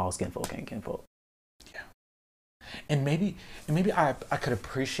all skin folk ain't kinfolk. Yeah, and maybe I could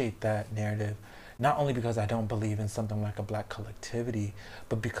appreciate that narrative, not only because I don't believe in something like a Black collectivity,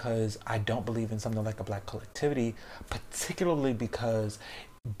 but because I don't believe in something like a Black collectivity, particularly because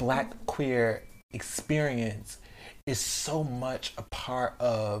Black queer experience is so much a part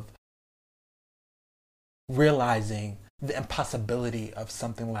of realizing the impossibility of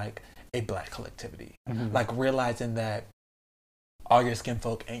something like a Black collectivity. Mm-hmm. Like realizing that all your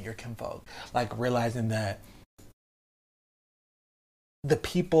skinfolk ain't your kinfolk. Like realizing that the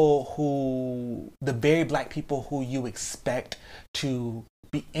very Black people who you expect to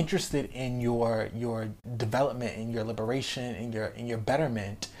be interested in your development, in your liberation, in your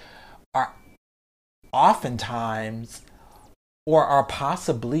betterment, are oftentimes, or are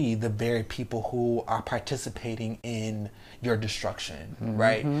possibly, the very people who are participating in your destruction, mm-hmm.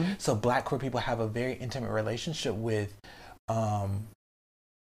 right? So Black queer people have a very intimate relationship with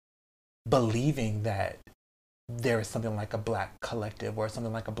believing that there is something like a Black collective, or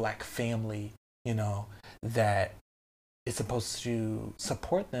something like a Black family, that is supposed to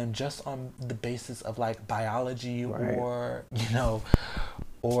support them just on the basis of like biology, right. or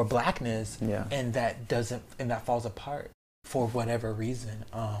Blackness, and that falls apart for whatever reason.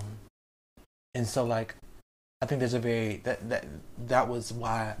 And so like, I think there's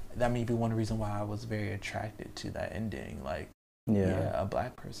that may be one reason why I was very attracted to that ending. Like, a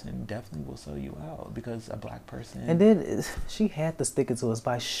Black person definitely will sell you out, because a Black person. And then she had to stick it to us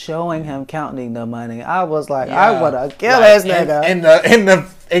by showing him counting the money. I was like, I would have killed this nigga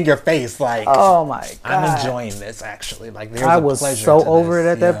in your face. Like, oh my God, I'm enjoying this actually. Like, I was so over it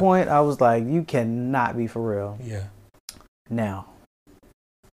at that point. I was like, you cannot be for real. Yeah. Now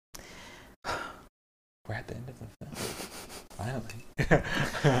we're at the end of the film. Finally.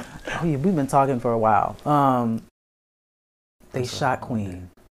 Oh yeah, we've been talking for a while. They shot Queen.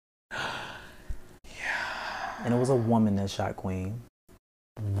 Yeah. And it was a woman that shot Queen.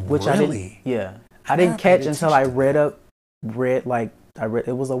 Which really? I didn't catch until I read it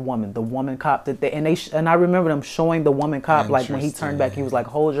was a woman. The woman cop and I remember them showing the woman cop, like when he turned back, he was like,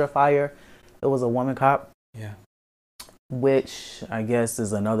 "Hold your fire." It was a woman cop. Yeah. Which I guess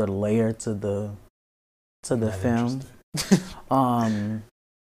is another layer to the film.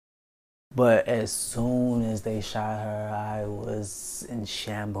 But as soon as they shot her, I was in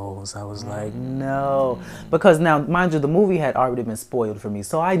shambles. I was like, no. Because now, mind you, the movie had already been spoiled for me,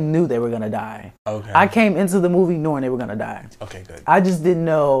 so I knew they were going to die. Okay. I came into the movie knowing they were going to die. Okay, good. I just didn't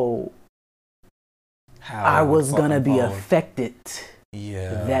know how I was going to be affected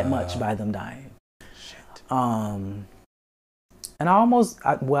that much by them dying. Shit. And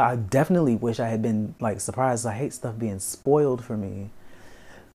I definitely wish I had been like surprised. I hate stuff being spoiled for me.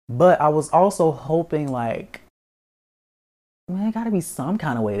 But I was also hoping like, man, gotta be some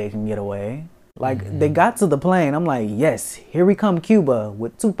kind of way they can get away. Like they got to the plane. I'm like, yes, here we come, Cuba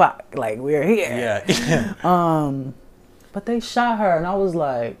with Tupac. Like we're here. Yeah. But they shot her, and I was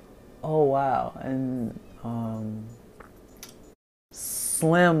like, oh wow. And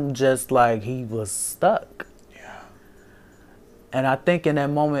Slim just like he was stuck. Yeah. And I think in that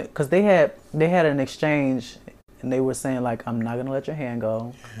moment, because they had an exchange, and they were saying like, I'm not gonna let your hand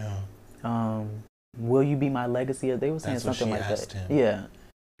go. Yeah. Will you be my legacy? They were saying That's something like asked that. Him. Yeah.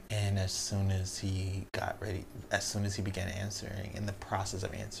 And as soon as he got ready, as soon as he began answering, in the process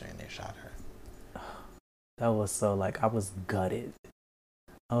of answering, they shot her. That was so like, I was gutted.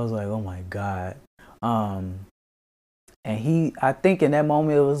 I was like, oh my God. And I think in that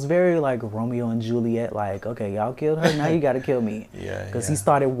moment, it was very like Romeo and Juliet, like, okay, y'all killed her, now you gotta kill me. Yeah. Because he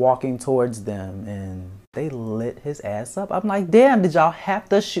started walking towards them, and they lit his ass up. I'm like, damn, did y'all have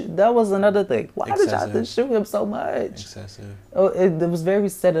to shoot? That was another thing. Why did y'all have to shoot him so much? Excessive. Oh, it was very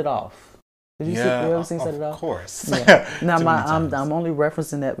Set It Off. Did you ever see Set It Off? Of course. Yeah. Now I'm only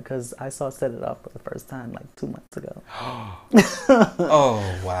referencing that because I saw Set It Off for the first time like 2 months ago.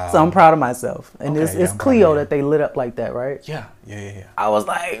 Oh wow! So I'm proud of myself, and Okay, it's Cleo that they lit up like that, right? Yeah. I was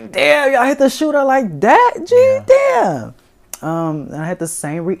like, damn, y'all hit the shooter like that, damn. And I had the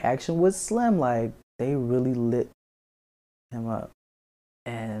same reaction with Slim, like they really lit him up,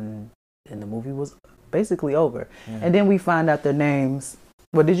 and the movie was basically over. Yeah. And then we find out their names.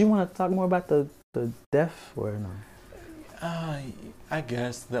 But did you want to talk more about the death or no? I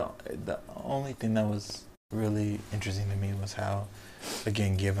guess the only thing that was really interesting to me was how,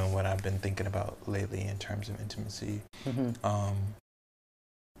 again, given what I've been thinking about lately in terms of intimacy,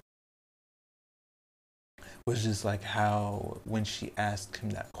 was just like how when she asked him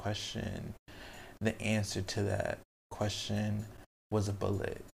that question, the answer to that question was a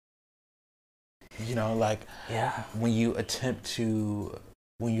bullet. You know, like when you attempt to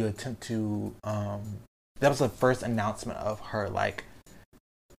that was the first announcement of her, like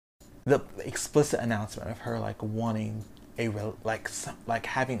the explicit announcement of her like wanting a real, like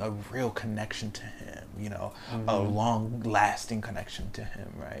having a real connection to him, you know, a long lasting connection to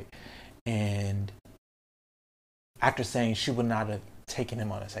him, right? And after saying she would not have taken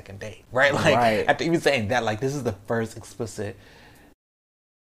him on a second date, right? Like after even saying that, like this is the first explicit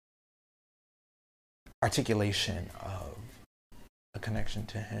articulation of a connection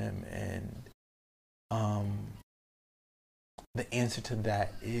to him, and the answer to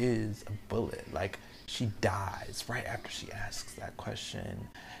that is a bullet. Like she dies right after she asks that question,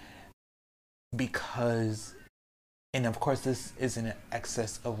 because, and of course this is in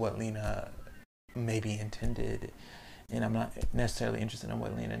excess of what Lena maybe intended, and I'm not necessarily interested in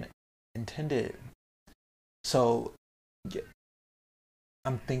what Lena intended. So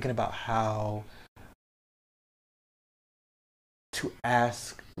I'm thinking about how to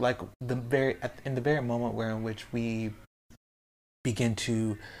ask, like in the very moment where in which we begin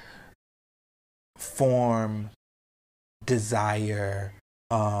to form, desire,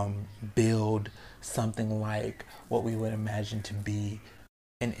 build something like what we would imagine to be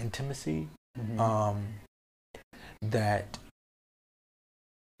an intimacy, that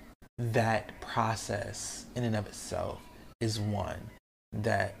process in and of itself is one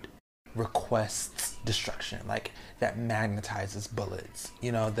that requests destruction, like that magnetizes bullets, you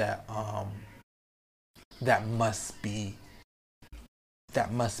know, that must be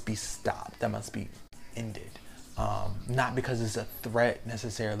stopped, that must be ended, not because it's a threat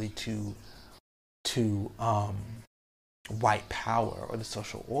necessarily to white power or the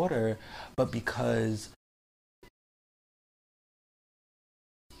social order, but because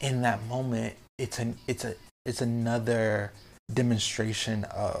in that moment it's another demonstration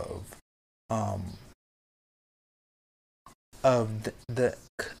of the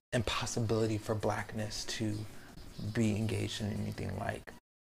impossibility for Blackness to be engaged in anything like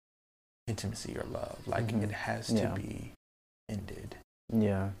intimacy or love. Like it has to be ended.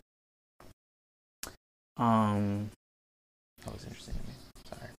 Yeah. That was interesting to me.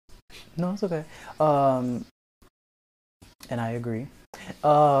 Sorry. No, it's okay. And I agree.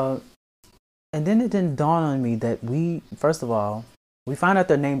 And then it didn't dawn on me that first of all, we find out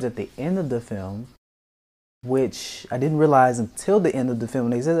their names at the end of the film, which I didn't realize until the end of the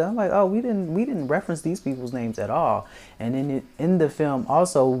film. They said that. I'm like, oh, we didn't reference these people's names at all. And then in the film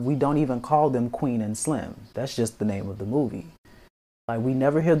also, we don't even call them Queen and Slim. That's just the name of the movie. Like we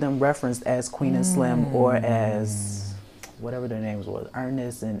never hear them referenced as Queen and Slim or as whatever their names was,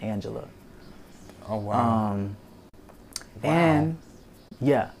 Ernest and Angela. Oh wow. Wow. And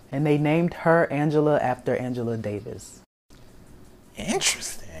and they named her Angela after Angela Davis.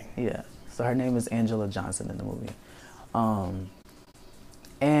 Interesting. Yeah. So her name is Angela Johnson in the movie.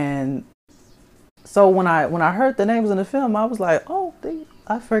 And so when I heard the names in the film, I was like, oh,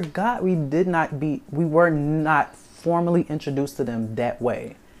 I forgot we were not formally introduced to them that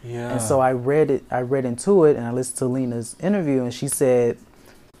way. Yeah. And so I read into it, and I listened to Lena's interview, and she said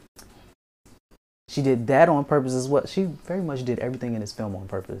she did that on purpose as well. She very much did everything in this film on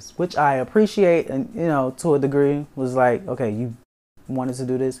purpose, which I appreciate, and to a degree, was like, okay, you wanted to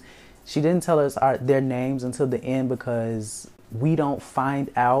do this. She didn't tell us their names until the end because we don't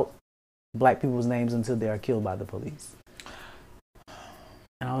find out Black people's names until they are killed by the police.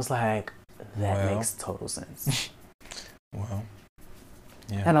 And I was like, that makes total sense. Well,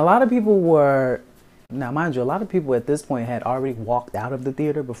 yeah. And a lot of people were, now mind you, a lot of people at this point had already walked out of the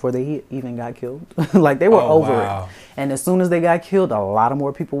theater before they even got killed. Like they were over it. And as soon as they got killed, a lot of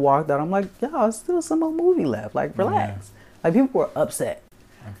more people walked out. I'm like, y'all, still some more movie left. Like, relax. Like, people were upset.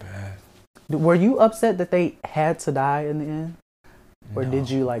 Not bad. Were you upset that they had to die in the end? Or did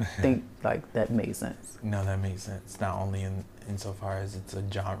you think that made sense? No, that made sense. Not only insofar as it's a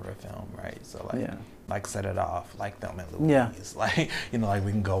genre film, right? So like Set It Off, like Thelma and Louise. Like, like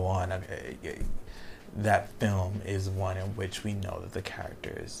we can go on. That film is one in which we know that the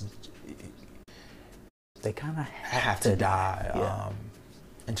characters, they kind of have to die.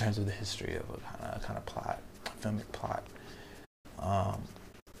 In terms of the history of a kind of plot, filmic plot.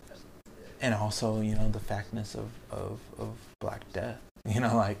 And also, the factness of Black death.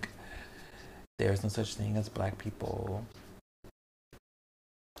 Like, there's no such thing as Black people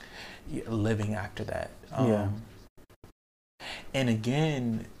living after that. And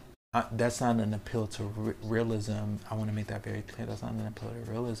again, that's not an appeal to realism. I want to make that very clear. That's not an appeal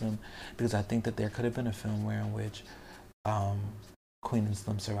to realism, because I think that there could have been a film in which Queen and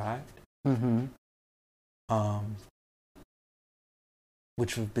Slim survived. Mm-hmm.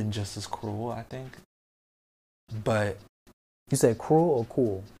 Which would have been just as cruel, I think. But you said cruel or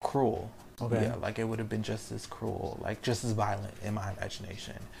cool? Cruel. Okay. Yeah, like it would have been just as cruel, like just as violent in my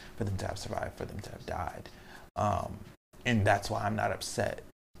imagination for them to have survived, for them to have died. And that's why I'm not upset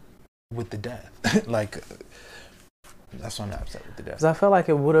with the death. Like, that's why I'm not upset with the death. Because I felt like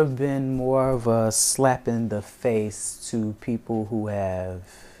it would have been more of a slap in the face to people who have,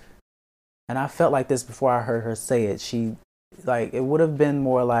 and I felt like this before I heard her say it. It would have been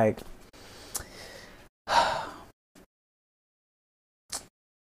more like,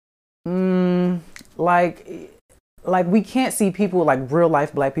 like we can't see people, like real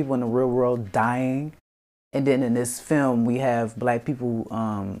life Black people in the real world, dying, and then in this film we have Black people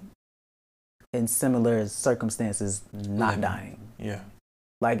in similar circumstances not dying. Yeah.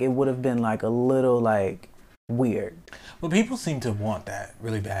 Like, it would have been like a little like weird. Well, people seem to want that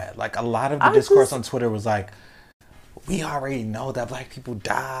really bad. Like, a lot of the discourse on Twitter was like, we already know that Black people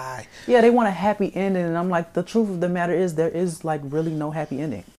die. Yeah, they want a happy ending, and I'm like, the truth of the matter is there is like really no happy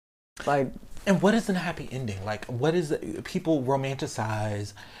ending. Like, and what is a happy ending? Like, what is it? People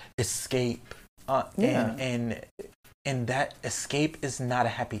romanticize escape, and that escape is not a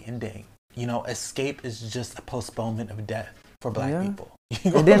happy ending. Escape is just a postponement of death for Black people.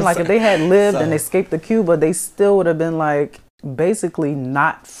 And then, like, if they had lived and escaped to Cuba, they still would have been like basically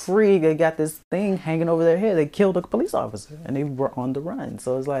not free. They got this thing hanging over their head. They killed a police officer and they were on the run.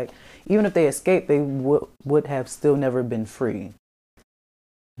 So it's like, even if they escaped, they would have still never been free.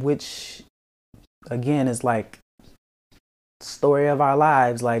 Which, again, is like story of our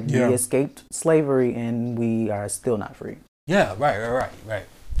lives. Like, we escaped slavery and we are still not free. Yeah, right.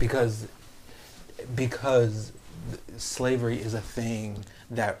 Because slavery is a thing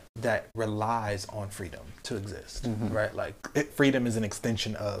that relies on freedom to exist, right? Like, freedom is an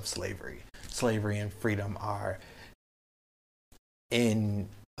extension of slavery. Slavery and freedom are in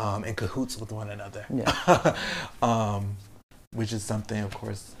cahoots with one another. Yeah. Which is something, of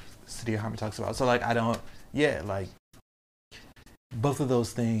course, Saidiya Hartman talks about. So, like, both of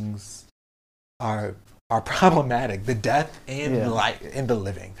those things are problematic. The death and life and the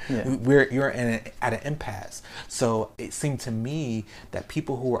living. Yeah. You're at an impasse. So it seemed to me that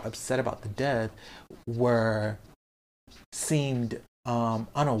people who were upset about the death seemed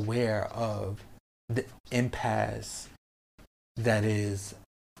unaware of the impasse that is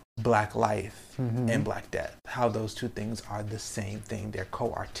Black life and Black death. How those two things are the same thing. They're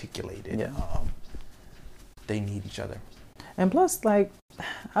co-articulated. Yeah. They need each other. And plus, like,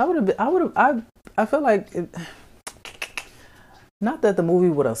 I feel like not that the movie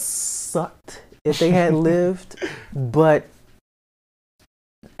would have sucked if they had lived, but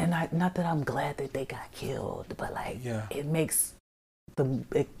and not that I'm glad that they got killed, but like it makes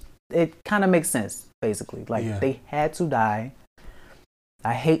it kind of makes sense basically. Like they had to die.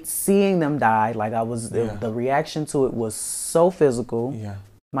 I hate seeing them die. Like the reaction to it was so physical. Yeah.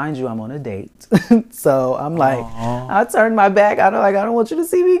 Mind you, I'm on a date, so I'm like, I turned my back. I don't want you to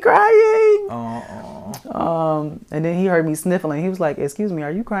see me crying. And then he heard me sniffling. He was like, "Excuse me,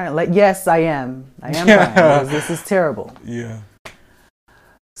 are you crying?" Like, yes, I am. I am crying because this is terrible. Yeah.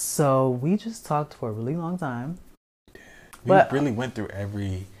 So we just talked for a really long time. We really went through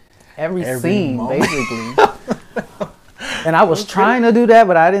every scene, basically. And I was trying to do that,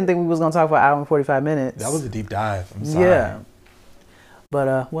 but I didn't think we was gonna talk for an hour and 45 minutes. That was a deep dive. I'm sorry. Yeah.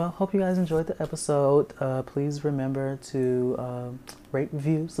 But, well, hope you guys enjoyed the episode. Please remember to rate,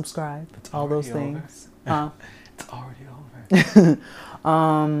 review, subscribe, all those things. It's already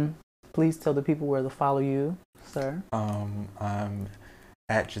over. Please tell the people where to follow you, sir. I'm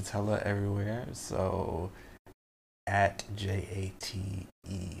at Jatella everywhere, so at JATELLA.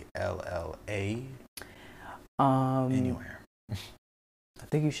 Anywhere. I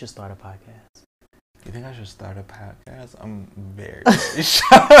think you should start a podcast. You think I should start a podcast? I'm very, very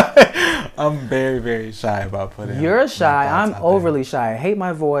shy. I'm very, very shy about putting. You're shy. I'm overly shy. I hate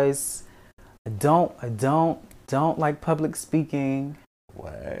my voice. I don't like public speaking.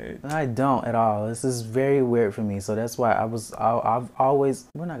 What? I don't at all. This is very weird for me. So that's why I've always.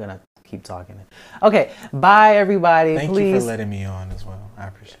 We're not gonna keep talking. Okay. Bye, everybody. Thank you for letting me on as well. I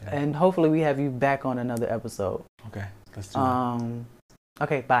appreciate it. And hopefully we have you back on another episode. Okay. Let's do it.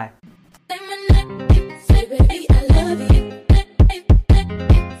 Okay. Bye. Say my name, say baby.